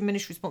grounds of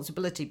diminished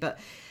responsibility. But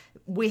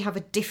we have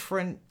a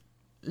different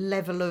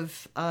level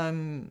of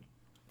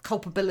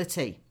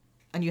culpability,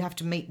 and you have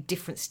to meet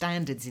different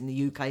standards in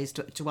the UK as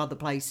to other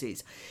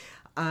places.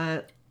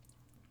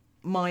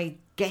 My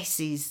guess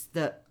is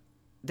that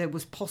there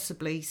was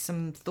possibly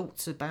some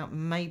thoughts about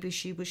maybe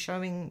she was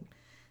showing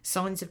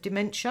signs of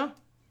dementia.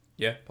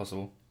 Yeah,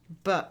 possible.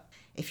 But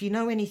if you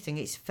know anything,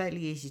 it's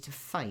fairly easy to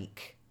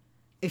fake.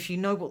 If you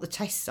know what the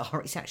tests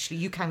are, it's actually,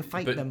 you can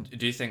fake them.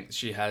 Do you think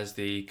she has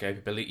the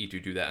capability to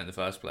do that in the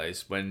first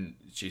place? When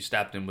she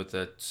stabbed him with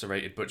the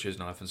serrated butcher's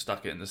knife and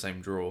stuck it in the same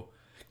drawer,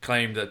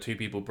 claimed that 2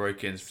 people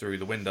broke in through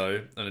the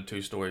window on a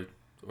 2-story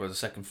or the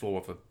second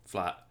floor of a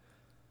flat.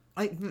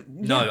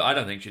 No, I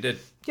don't think she did.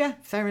 Yeah,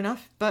 fair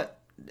enough. But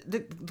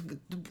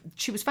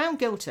she was found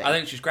guilty. I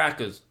think she's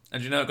crackers.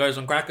 And do you know what goes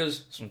on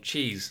crackers? Some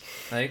cheese.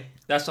 Hey,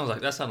 that sounds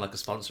like a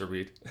sponsor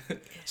read.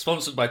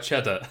 Sponsored by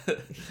Cheddar.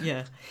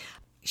 Yeah.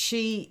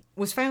 She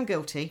was found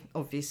guilty,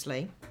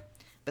 obviously,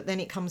 but then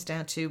it comes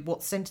down to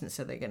what sentence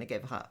are they going to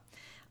give her.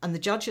 And the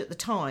judge at the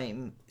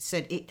time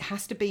said it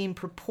has to be in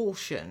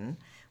proportion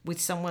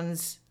with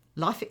someone's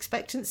life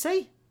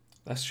expectancy.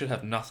 That should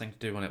have nothing to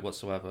do on it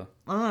whatsoever.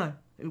 Oh,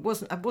 it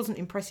wasn't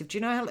impressive. Do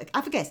you know how...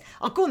 Have a guess.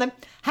 Oh, go on then.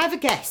 Have a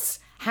guess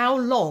how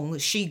long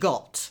she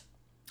got.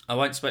 I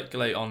won't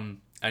speculate on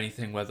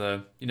anything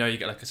whether, you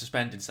get like a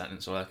suspended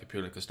sentence or like a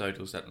purely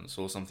custodial sentence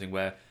or something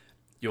where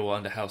you're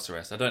under house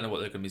arrest. I don't know what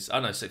they're going to be... I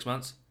don't know, 6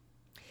 months?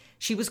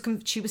 She was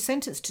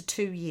sentenced to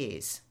 2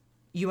 years.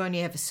 You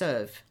only ever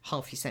serve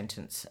half your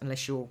sentence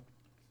unless you're...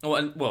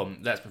 Well,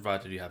 that's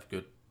provided you have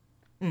good...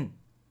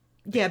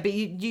 Yeah, but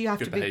you have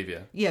good to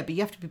behaviour. Yeah, but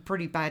you have to be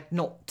pretty bad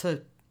not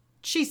to...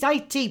 She's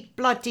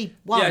 81.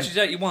 Yeah, she's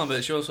 81,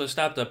 but she also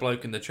stabbed her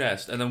bloke in the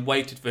chest and then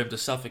waited for him to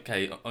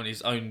suffocate on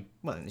his own...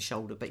 Well, in the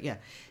shoulder, but yeah.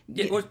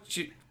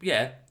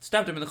 Yeah,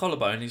 stabbed him in the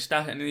collarbone and he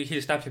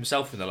stabbed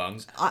himself in the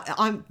lungs.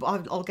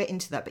 I'll get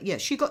into that, but yeah,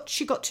 she got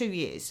 2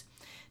 years.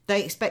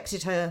 They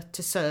expected her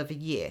to serve a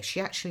year.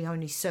 She actually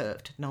only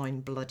served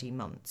 9 bloody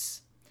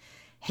months.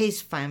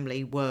 His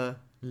family were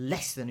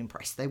less than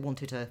impressed. They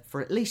wanted her for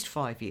at least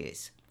 5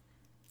 years.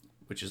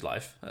 Which is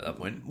life at that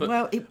point. But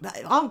well,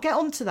 I'll get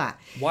on to that.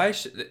 Why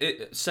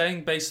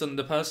saying based on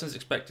the person's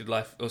expected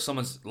life or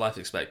someone's life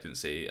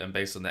expectancy and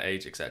based on their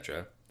age,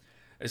 etc.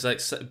 It's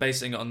like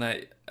basing it on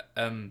their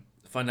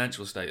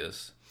financial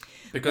status.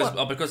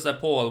 Because they're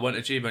poor, they won't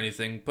achieve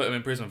anything, put them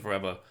in prison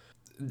forever.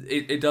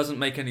 It doesn't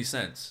make any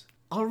sense.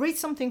 I'll read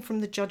something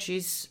from the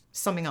judge's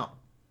summing up,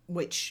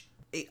 which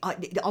I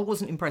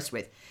wasn't impressed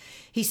with.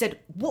 He said,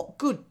 "What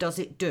good does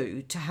it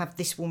do to have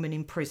this woman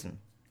in prison?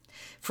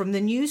 From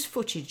the news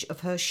footage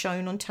of her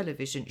shown on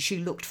television, she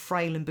looked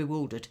frail and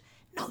bewildered.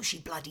 No, she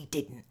bloody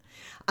didn't.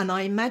 And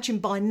I imagine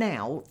by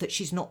now that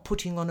she's not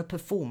putting on a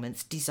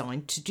performance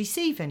designed to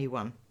deceive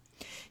anyone.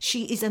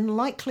 She is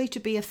unlikely to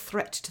be a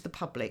threat to the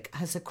public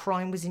as her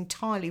crime was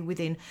entirely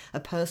within a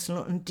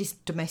personal and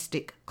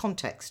domestic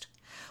context.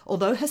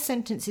 Although her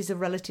sentence is a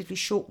relatively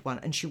short one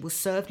and she will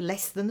serve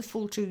less than the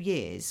full 2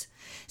 years,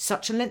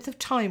 such a length of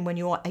time when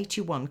you are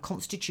 81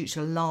 constitutes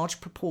a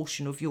large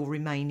proportion of your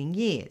remaining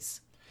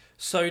years.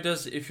 So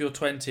does if you're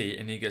 20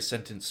 and you get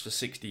sentenced for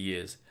 60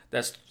 years.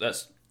 That's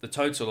the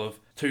total of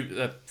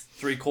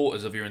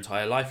 3/4 of your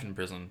entire life in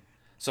prison.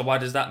 So why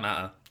does that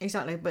matter?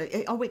 Exactly, but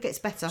it gets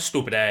better.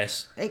 Stupid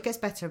ass. It gets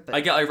better, but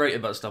I get irate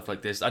about stuff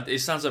like this. It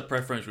sounds like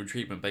preferential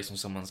treatment based on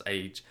someone's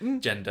age,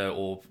 gender,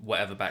 or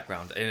whatever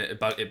background.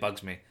 It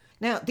bugs me.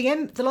 Now,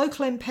 the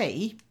local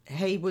MP,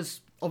 he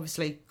was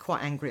obviously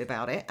quite angry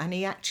about it, and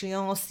he actually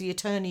asked the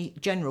Attorney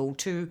General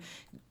to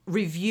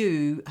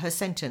review her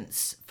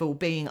sentence for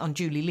being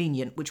unduly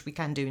lenient, which we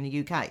can do in the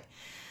UK.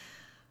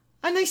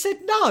 And they said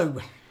no.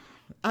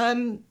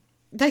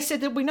 They said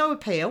there'll be no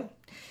appeal.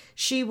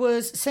 She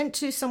was sent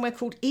to somewhere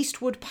called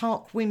Eastwood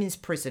Park Women's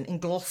Prison in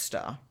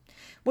Gloucester,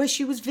 where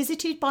she was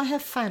visited by her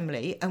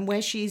family and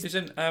where she's...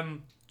 Isn't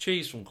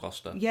cheese from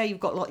Gloucester? Yeah, you've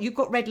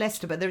got Red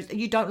Leicester, but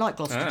you don't like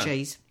Gloucester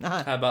cheese.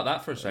 How about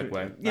that for a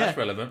segue? That's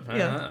relevant.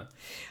 Yeah.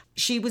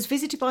 She was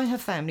visited by her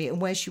family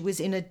and where she was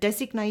in a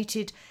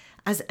designated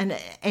as an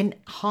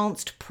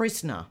enhanced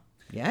prisoner.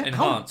 Yeah.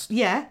 Enhanced?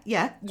 Yeah.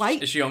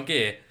 Wait. Is she on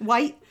gear?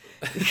 Wait.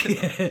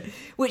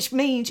 Which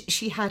means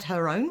she had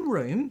her own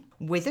room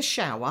with a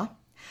shower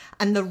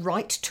and the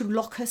right to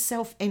lock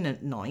herself in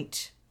at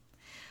night.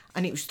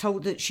 And it was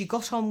told that she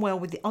got on well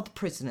with the other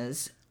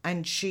prisoners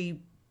and she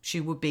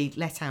would be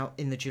let out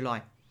in the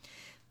July.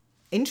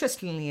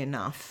 Interestingly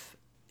enough,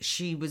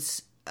 she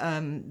was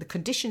the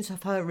conditions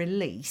of her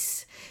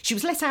release. She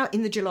was let out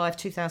in the July of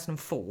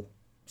 2004.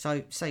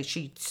 So say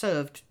she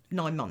served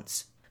 9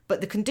 months.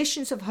 But the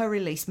conditions of her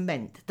release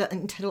meant that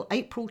until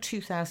April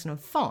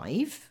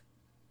 2005,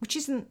 which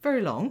isn't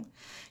very long,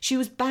 she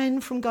was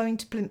banned from going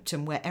to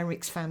Plympton, where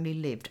Eric's family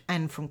lived,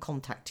 and from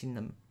contacting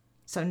them.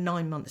 So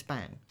 9 months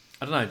ban.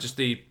 I don't know, just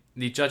the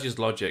judge's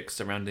logic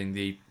surrounding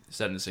the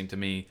sentencing to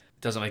me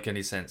doesn't make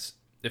any sense.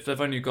 If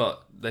they've only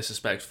got, they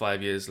suspect,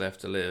 5 years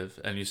left to live,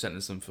 and you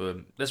sentence them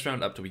for, let's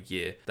round up to a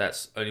year,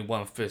 that's only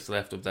 1/5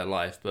 left of their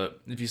life.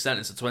 But if you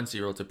sentence a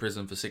 20-year-old to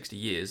prison for 60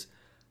 years,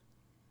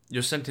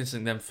 you're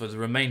sentencing them for the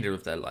remainder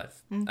of their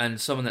life. And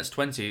someone that's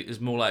 20 is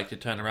more likely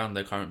to turn around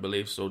their current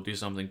beliefs or do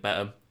something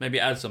better, maybe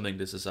add something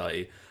to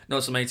society.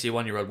 Not some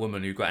 81-year-old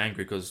woman who got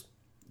angry because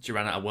she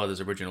ran out of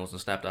Werther's Originals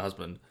and stabbed her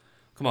husband.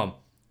 Come on.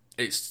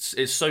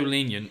 It's so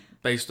lenient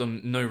based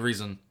on no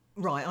reason.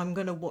 Right, I'm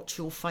going to watch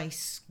your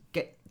face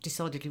get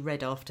decidedly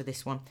red after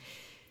this one.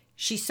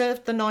 She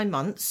served the 9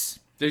 months.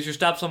 Did you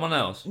stab someone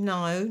else?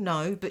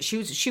 No, but she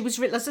was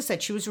as I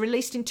said, she was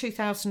released in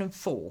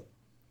 2004.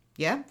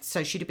 Yeah,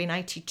 so she'd have been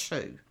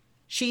 82.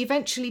 She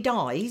eventually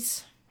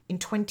dies in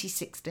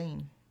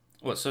 2016.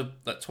 What, so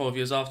like 12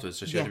 years afterwards?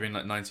 So she would have been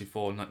like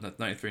 94,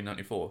 93,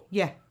 94?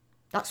 Yeah,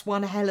 that's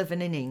one hell of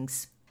an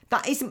innings.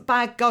 That isn't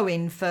bad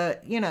going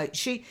for,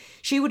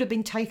 she would have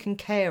been taken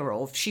care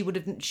of. She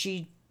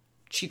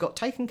got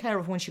taken care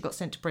of when she got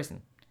sent to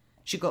prison.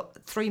 She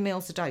got 3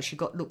 meals a day. She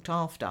got looked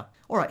after.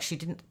 All right, she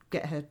didn't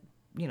get her,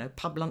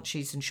 pub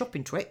lunches and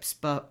shopping trips,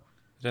 but...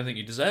 I don't think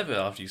you deserve it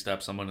after you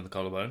stab someone in the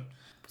collarbone.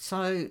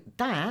 So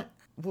that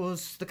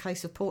was the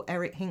case of poor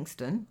Eric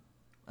Hingston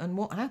and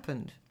what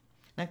happened.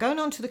 Now, going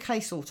on to the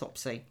case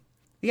autopsy.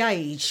 The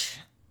age,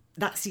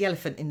 that's the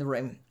elephant in the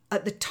room.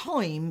 At the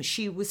time,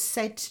 she was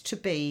said to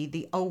be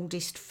the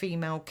oldest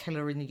female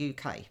killer in the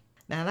UK.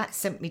 Now, that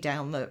sent me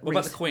down the... What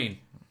about the Queen?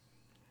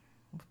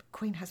 The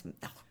Queen hasn't...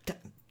 Oh,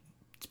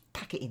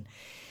 pack it in.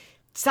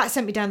 So that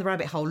sent me down the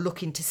rabbit hole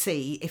looking to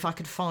see if I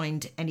could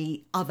find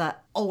any other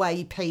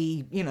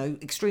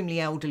OAP, extremely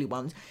elderly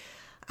ones.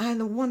 And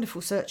the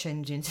wonderful search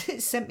engines,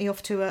 it sent me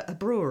off to a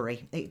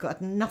brewery. It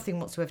got nothing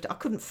whatsoever. I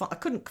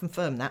couldn't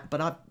confirm that,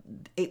 but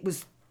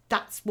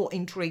that's what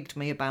intrigued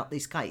me about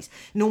this case.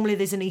 Normally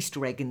there's an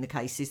Easter egg in the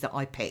cases that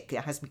I pick.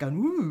 It has me going,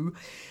 ooh.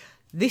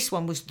 This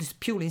one was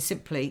just purely and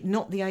simply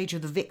not the age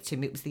of the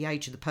victim, it was the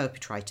age of the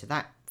perpetrator.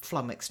 That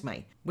flummoxed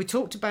me. We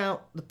talked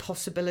about the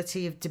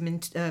possibility of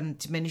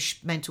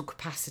diminished mental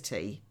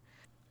capacity.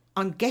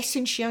 I'm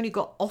guessing she only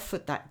got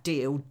offered that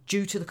deal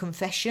due to the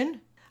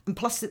confession. And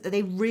plus that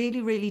they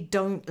really, really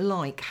don't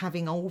like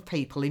having old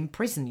people in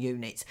prison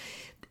units.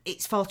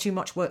 It's far too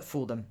much work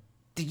for them.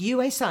 The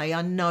USA,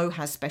 I know,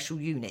 has special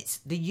units.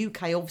 The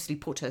UK obviously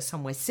put her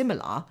somewhere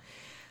similar,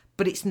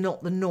 but it's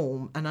not the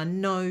norm. And I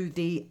know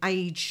the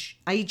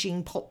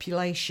ageing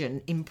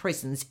population in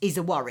prisons is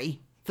a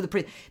worry for the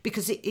prison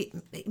because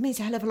it means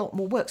a hell of a lot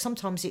more work.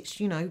 Sometimes it's,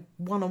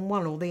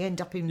 one-on-one or they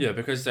end up in... Yeah,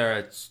 because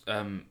they're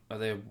are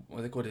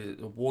they called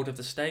a ward of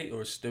the state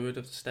or a steward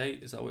of the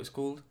state? Is that what it's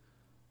called?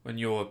 When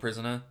you're a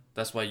prisoner,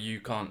 that's why you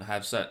can't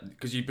have certain...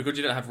 Because you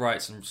don't have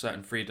rights and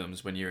certain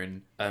freedoms when you're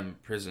in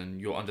prison,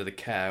 you're under the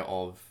care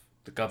of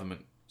the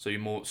government. So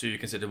you're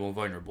considered more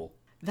vulnerable.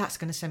 That's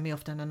going to send me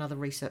off down another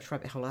research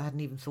rabbit hole. I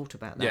hadn't even thought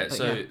about that. Yeah,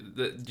 so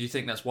do you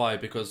think that's why?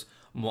 Because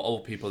more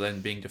old people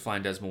then being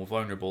defined as more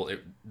vulnerable,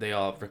 they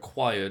are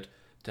required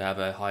to have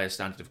a higher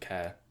standard of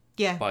care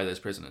Yeah. by those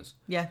prisoners.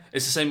 Yeah.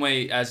 It's the same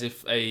way as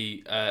if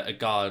a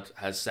guard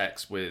has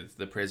sex with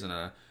the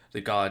prisoner,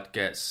 the guard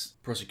gets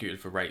prosecuted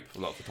for rape a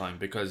lot of the time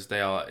because they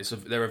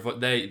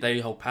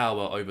hold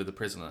power over the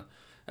prisoner,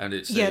 and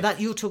it's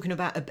that you're talking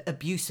about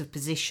abuse of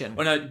position.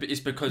 Well, no, it's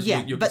because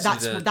you're but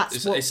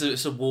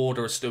it's a ward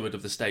or a steward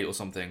of the state or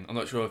something. I'm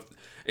not sure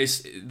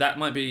if that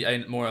might be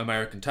a more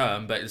American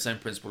term, but the same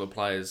principle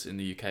applies in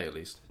the UK at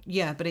least.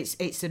 Yeah, but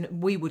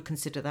we would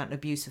consider that an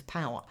abuse of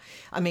power.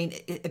 I mean,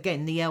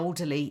 again, the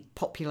elderly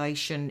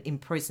population in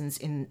prisons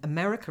in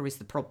America is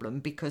the problem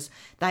because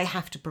they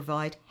have to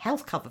provide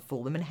health cover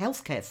for them and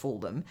healthcare for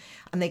them,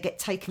 and they get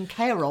taken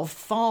care of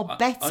far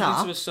better. I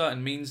think to a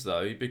certain means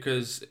though,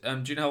 because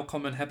do you know how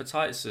common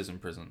hepatitis is in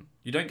prison?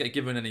 You don't get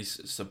given any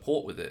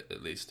support with it,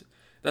 at least.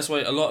 That's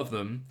why a lot of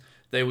them,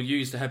 they will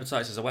use the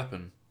hepatitis as a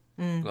weapon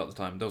a lot of the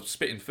time. They'll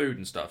spit in food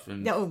and stuff.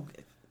 And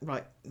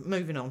right,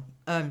 moving on.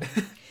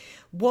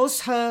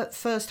 Was her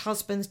first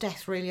husband's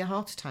death really a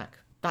heart attack?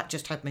 That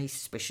just had me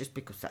suspicious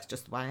because that's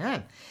just the way I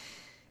am.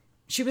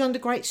 She was under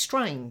great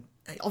strain.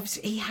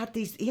 Obviously, he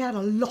had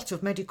a lot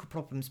of medical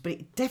problems, but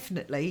it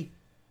definitely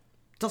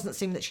doesn't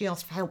seem that she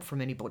asked for help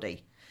from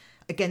anybody.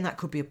 Again, that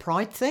could be a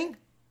pride thing.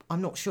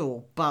 I'm not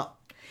sure, but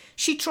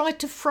she tried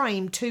to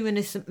frame 2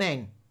 innocent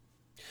men.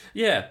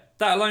 Yeah,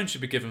 that alone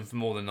should be given for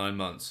more than 9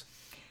 months.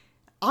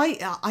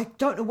 I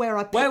don't know where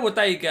Where would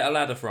they get a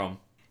ladder from?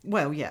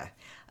 Well, yeah.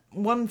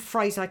 One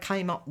phrase I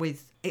came up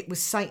with, it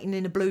was Satan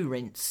in a blue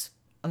rinse,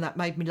 and that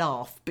made me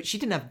laugh. But she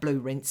didn't have blue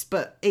rinse,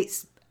 but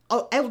it's...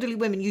 elderly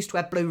women used to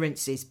have blue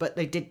rinses, but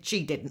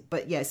she didn't.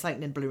 But yeah,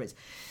 Satan in blue rinse.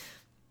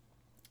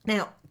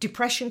 Now,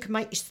 depression can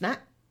make you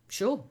snap,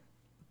 sure.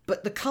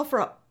 But the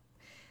cover-up,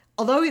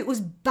 although it was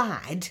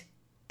bad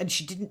and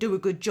she didn't do a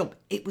good job,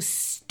 it was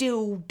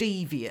still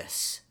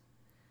devious.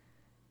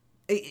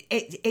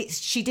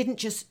 She didn't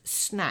just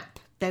snap.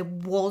 There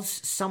was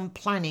some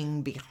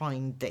planning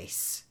behind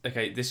this.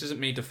 Okay, this isn't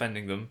me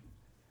defending them.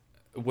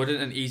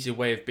 Wouldn't an easier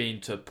way have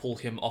been to pull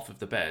him off of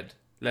the bed,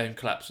 let him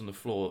collapse on the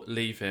floor,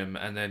 leave him,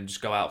 and then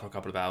just go out for a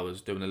couple of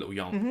hours doing a little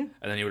yonk, and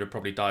then he would have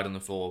probably died on the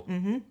floor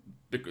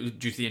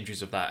due to the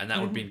injuries of that, and that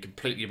would have been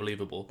completely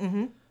believable.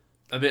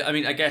 I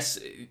mean, I guess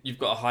you've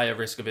got a higher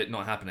risk of it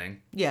not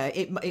happening. Yeah,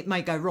 it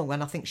may go wrong,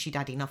 and I think she'd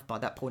had enough by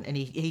that point, and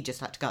he just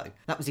had to go.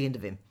 That was the end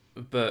of him.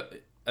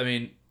 But I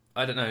mean,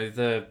 I don't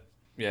know.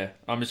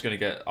 I'm just gonna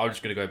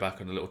go back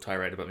on a little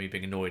tirade about me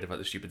being annoyed about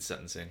the stupid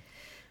sentencing.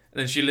 And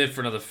then she lived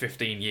for another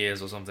 15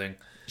 years or something.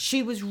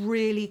 She was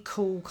really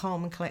cool,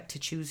 calm and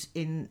collected. She was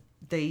in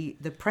the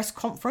press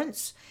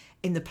conference,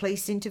 in the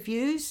police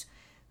interviews.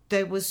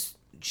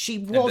 She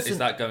wasn't... Is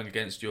that going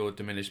against your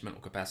diminished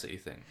mental capacity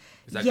thing?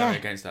 Is that going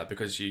against that?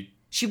 Because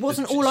she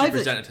wasn't she all over... She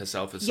presented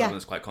herself as someone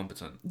that's quite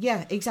competent.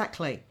 Yeah,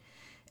 exactly.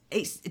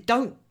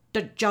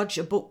 Don't judge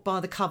a book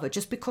by the cover.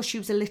 Just because she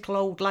was a little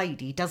old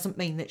lady doesn't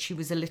mean that she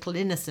was a little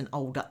innocent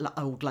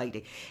old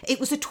lady. It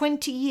was a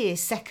 20-year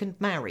second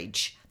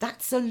marriage.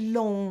 That's a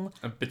long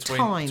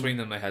time. Between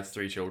them, they had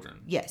 3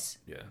 children. Yes.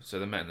 Yeah, so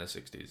they met in their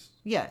 60s.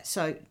 Yeah,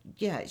 so,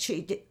 yeah,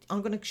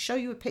 I'm going to show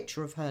you a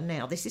picture of her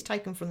now. This is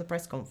taken from the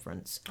press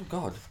conference. Oh,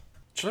 God.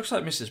 She looks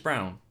like Mrs.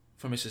 Brown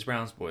from Mrs.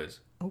 Brown's Boys.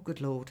 Oh,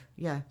 good Lord,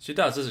 yeah. She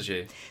does, doesn't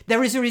she?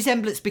 There is a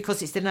resemblance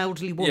because it's an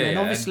elderly woman,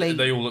 obviously. And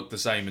they all look the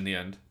same in the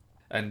end.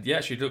 And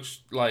yeah, she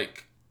looks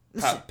like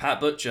Pat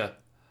Butcher.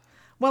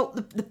 Well,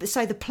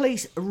 the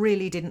police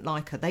really didn't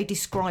like her. They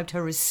described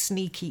her as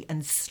sneaky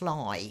and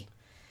sly.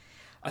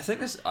 I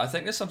think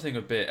there's something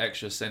a bit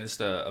extra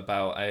sinister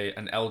about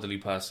an elderly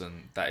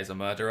person that is a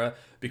murderer,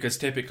 because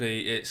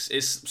typically it's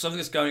something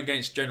that's going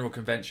against general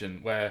convention,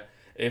 where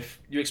if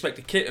you expect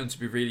a kitten to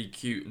be really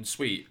cute and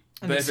sweet,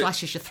 and it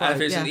slashes your throat,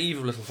 if it's an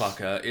evil little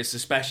fucker, it's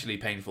especially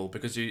painful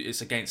because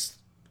it's against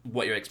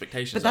what your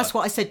expectations are. But that's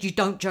what I said, you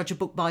don't judge a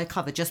book by a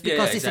cover. Just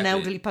because it's an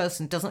elderly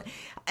person doesn't...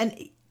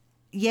 And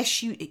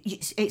yes,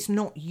 it's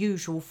not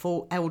usual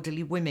for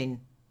elderly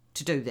women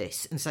to do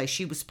this and say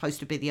she was supposed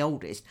to be the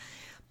oldest.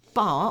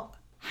 But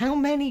how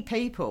many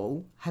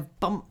people have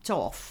bumped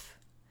off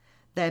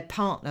their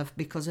partner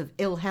because of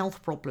ill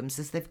health problems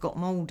as they've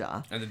gotten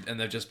older? And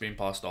they've just been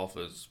passed off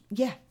as...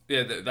 Yeah.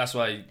 Yeah, that's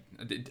why...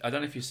 I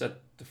don't know if you said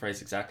the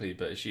phrase exactly,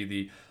 but is she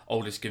the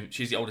oldest...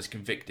 She's the oldest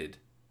convicted.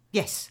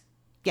 Yes.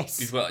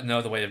 Yes. You've got no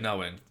other way of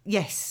knowing.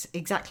 Yes,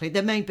 exactly.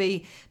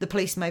 The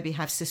police maybe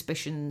have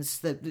suspicions,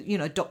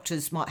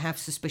 doctors might have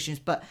suspicions,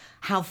 but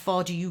how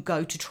far do you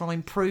go to try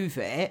and prove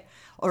it?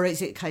 Or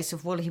is it a case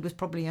of, well, he was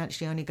probably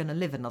actually only going to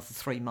live another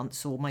 3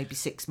 months or maybe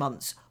 6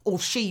 months, or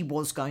she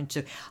was going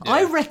to. Yeah.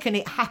 I reckon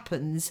it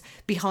happens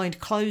behind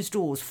closed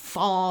doors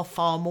far,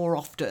 far more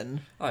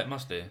often. Oh, it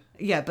must do.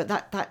 Yeah, but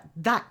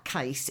that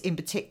case in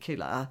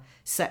particular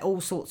set all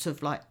sorts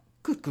of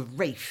good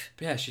grief.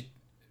 But yeah,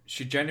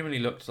 she genuinely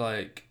looked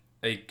like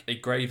a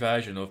grey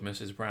version of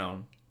Mrs.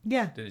 Brown.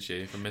 Yeah. Didn't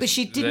she? But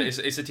she didn't...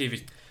 It's a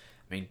TV...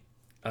 I mean,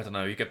 I don't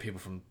know. You get people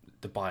from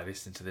Dubai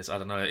listening to this. I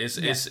don't know.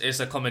 It's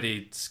a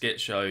comedy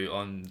skit show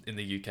in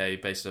the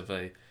UK based off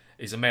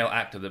he's a male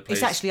actor that plays...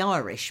 It's actually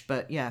Irish,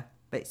 but yeah.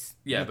 But it's...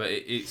 Yeah, but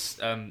it's...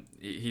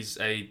 he's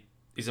a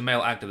he's a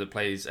male actor that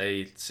plays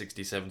a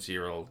 60,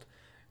 70-year-old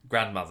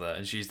grandmother,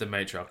 and she's the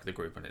matriarch of the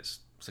group, and it's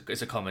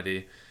a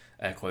comedy,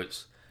 air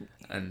quotes.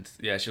 And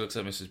yeah, she looks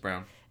like Mrs.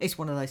 Brown. It's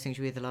one of those things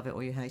you either love it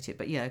or you hate it.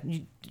 But yeah,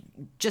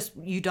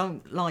 you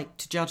don't like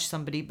to judge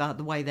somebody about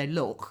the way they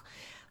look.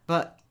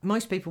 But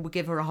most people would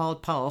give her a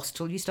hard pass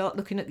till you start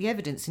looking at the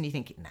evidence and you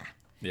think, nah.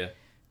 Yeah.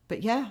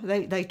 But yeah,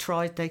 they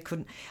tried, they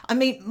couldn't. I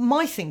mean,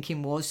 my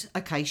thinking was,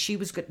 okay, she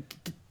was good.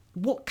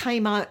 What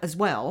came out as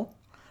well,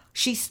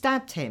 she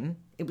stabbed him.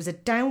 It was a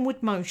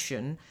downward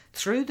motion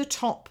through the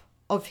top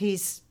of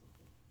his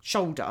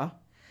shoulder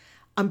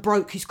and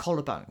broke his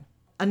collarbone.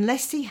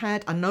 Unless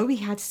I know he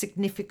had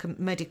significant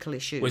medical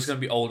issues. Well, he's going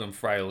to be old and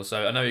frail,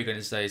 so I know you're going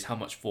to say is how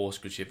much force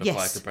could she have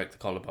applied to break the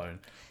collarbone.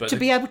 But to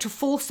be able to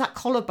force that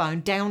collarbone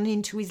down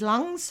into his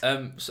lungs?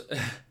 So,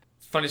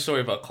 funny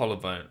story about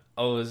collarbone.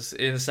 I was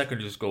in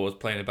secondary school, I was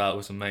playing about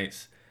with some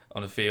mates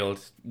on a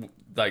field.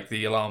 Like,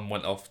 the alarm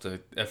went off for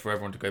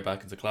everyone to go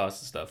back into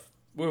class and stuff.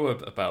 We were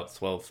about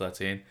 12,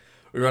 13.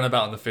 We ran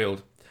about on the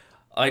field.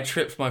 I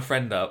tripped my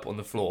friend up on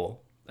the floor,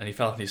 and he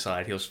fell on his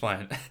side. He was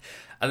fine.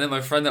 And then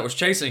my friend that was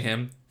chasing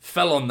him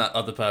fell on that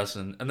other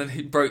person, and then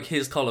he broke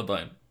his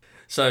collarbone.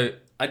 So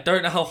I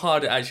don't know how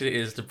hard it actually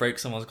is to break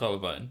someone's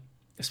collarbone,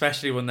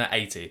 especially when they're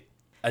 80.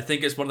 I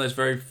think it's one of those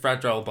very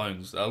fragile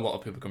bones that a lot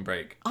of people can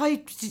break.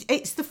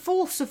 It's the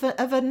force of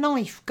a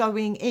knife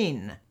going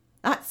in.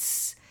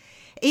 That's...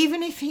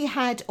 Even if he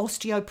had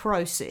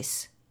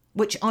osteoporosis,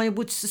 which I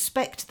would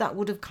suspect that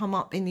would have come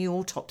up in the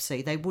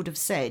autopsy, they would have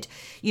said,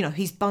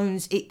 his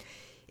bones...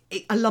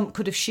 a lump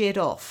could have sheared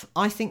off.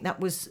 I think that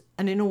was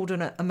an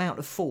inordinate amount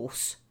of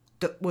force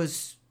that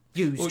was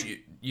used. Well,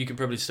 you can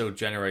probably still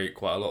generate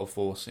quite a lot of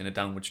force in a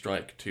downward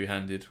strike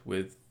two-handed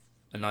with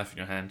a knife in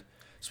your hand,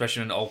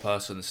 especially in an old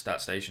person that's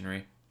sat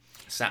stationary.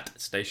 Sat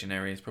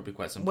stationary is probably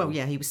quite simple. Well,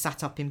 yeah, he was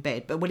sat up in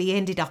bed, but when he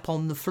ended up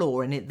on the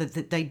floor, and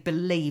they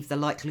believe the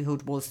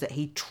likelihood was that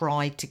he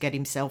tried to get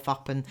himself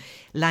up and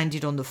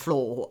landed on the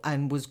floor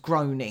and was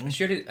groaning.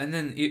 And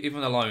then,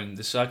 even alone,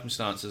 the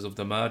circumstances of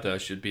the murder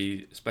should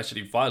be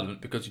especially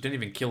violent because you didn't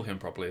even kill him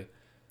properly.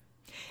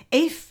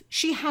 If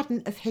she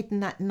hadn't have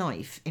hidden that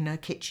knife in her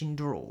kitchen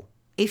drawer,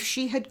 if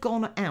she had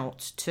gone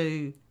out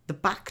to the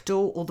back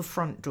door or the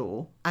front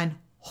door and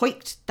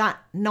hoiked that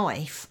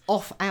knife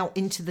off out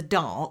into the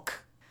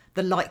dark,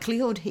 the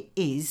likelihood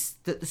is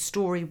that the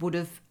story would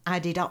have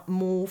added up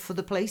more for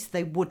the police.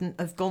 They wouldn't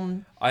have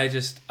gone... I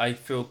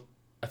feel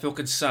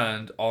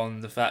concerned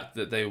on the fact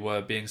that they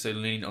were being so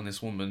lenient on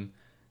this woman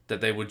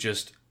that they would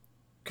just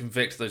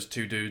convict those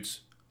two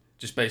dudes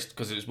just based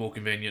because it was more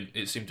convenient.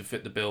 It seemed to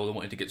fit the bill. They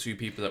wanted to get two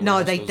people that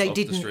were they off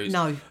didn't. The streets.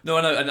 No,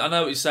 I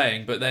know what you're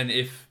saying, but then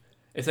if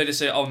they just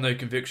say, "Oh, no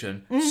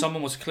conviction,"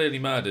 someone was clearly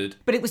murdered.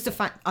 But it was the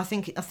fact. I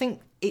think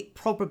it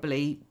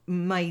probably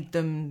made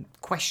them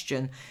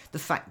question the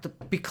fact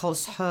that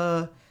because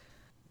her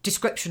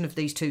description of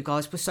these two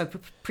guys was so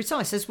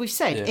precise, as we've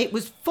said, It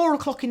was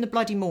 4:00 in the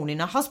bloody morning.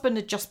 Her husband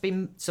had just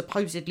been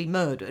supposedly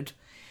murdered.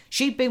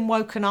 She'd been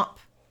woken up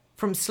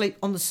from sleep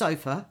on the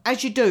sofa,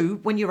 as you do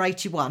when you're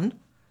 81.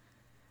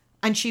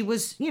 And she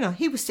was, he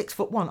was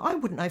 6'1". I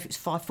wouldn't know if it's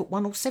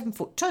 5'1" or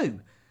 7'2".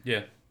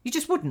 Yeah. You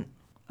just wouldn't.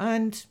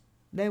 And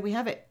there we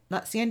have it.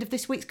 That's the end of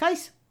this week's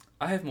case.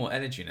 I have more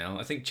energy now.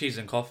 I think cheese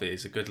and coffee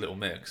is a good little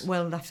mix.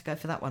 Well, we'll have to go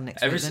for that one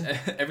next week then.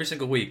 Every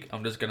single week,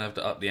 I'm just going to have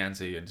to up the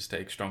ante and just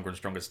take stronger and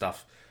stronger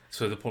stuff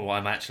to the point where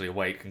I'm actually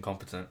awake and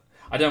competent.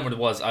 I don't know what it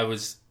was.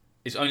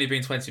 It's only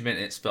been 20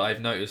 minutes, but I've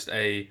noticed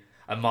a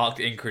marked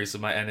increase in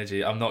my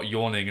energy. I'm not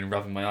yawning and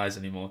rubbing my eyes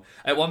anymore.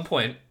 At one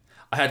point,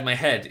 I had my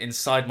head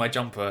inside my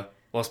jumper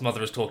whilst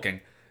Mother was talking.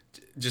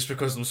 Just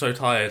because I'm so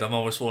tired, I'm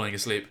always falling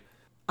asleep.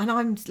 And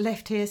I'm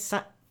left here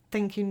sat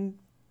thinking,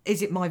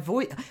 is it my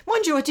voice?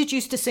 Mind you, I did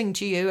used to sing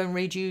to you and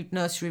read you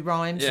nursery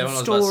rhymes and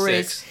stories. When I was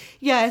about 6.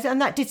 Yeah,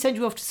 and that did send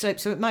you off to sleep,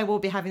 so it may well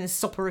be having a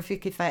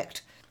soporific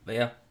effect. But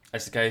yeah,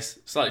 that's the case.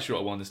 Slightly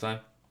shorter one this time.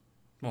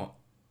 What?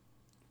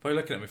 Why are you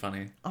looking at me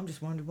funny? I'm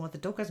just wondering why the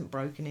dog hasn't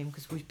broken him,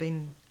 because we've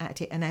been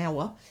at it an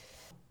hour.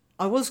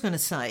 I was going to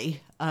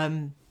say,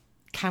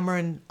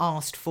 Cameron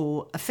asked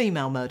for a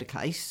female murder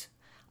case,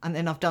 and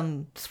then I've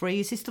done 3.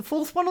 Is this the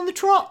 4th one on the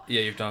trot?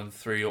 Yeah, you've done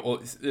 3. Or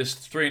there's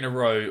 3 in a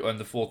row, and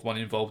the 4th one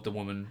involved a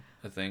woman,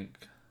 I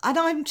think. And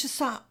I'm just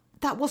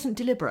that wasn't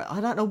deliberate. I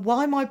don't know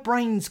why my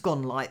brain's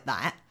gone like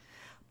that,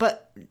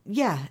 but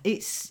yeah,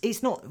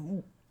 it's not.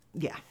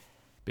 Yeah.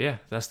 But yeah,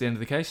 that's the end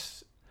of the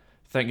case.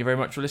 Thank you very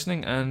much for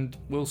listening, and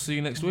we'll see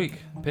you next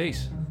week.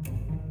 Peace.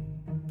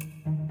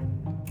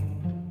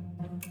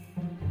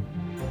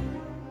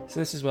 So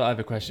this is where I have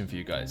a question for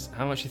you guys.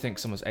 How much do you think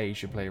someone's age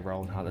should play a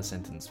role in how they're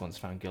sentenced once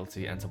found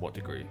guilty, and to what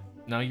degree?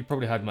 Now, you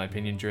probably heard my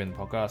opinion during the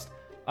podcast.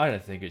 I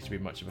don't think it should be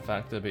much of a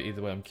factor, but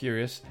either way, I'm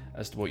curious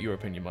as to what your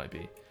opinion might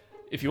be.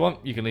 If you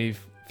want, you can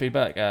leave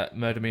feedback at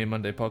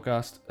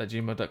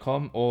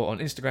murdermeonmondaypodcast@gmail.com or on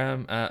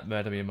Instagram at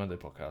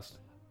murdermeonmondaypodcast.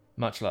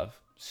 Much love.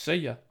 See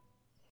ya.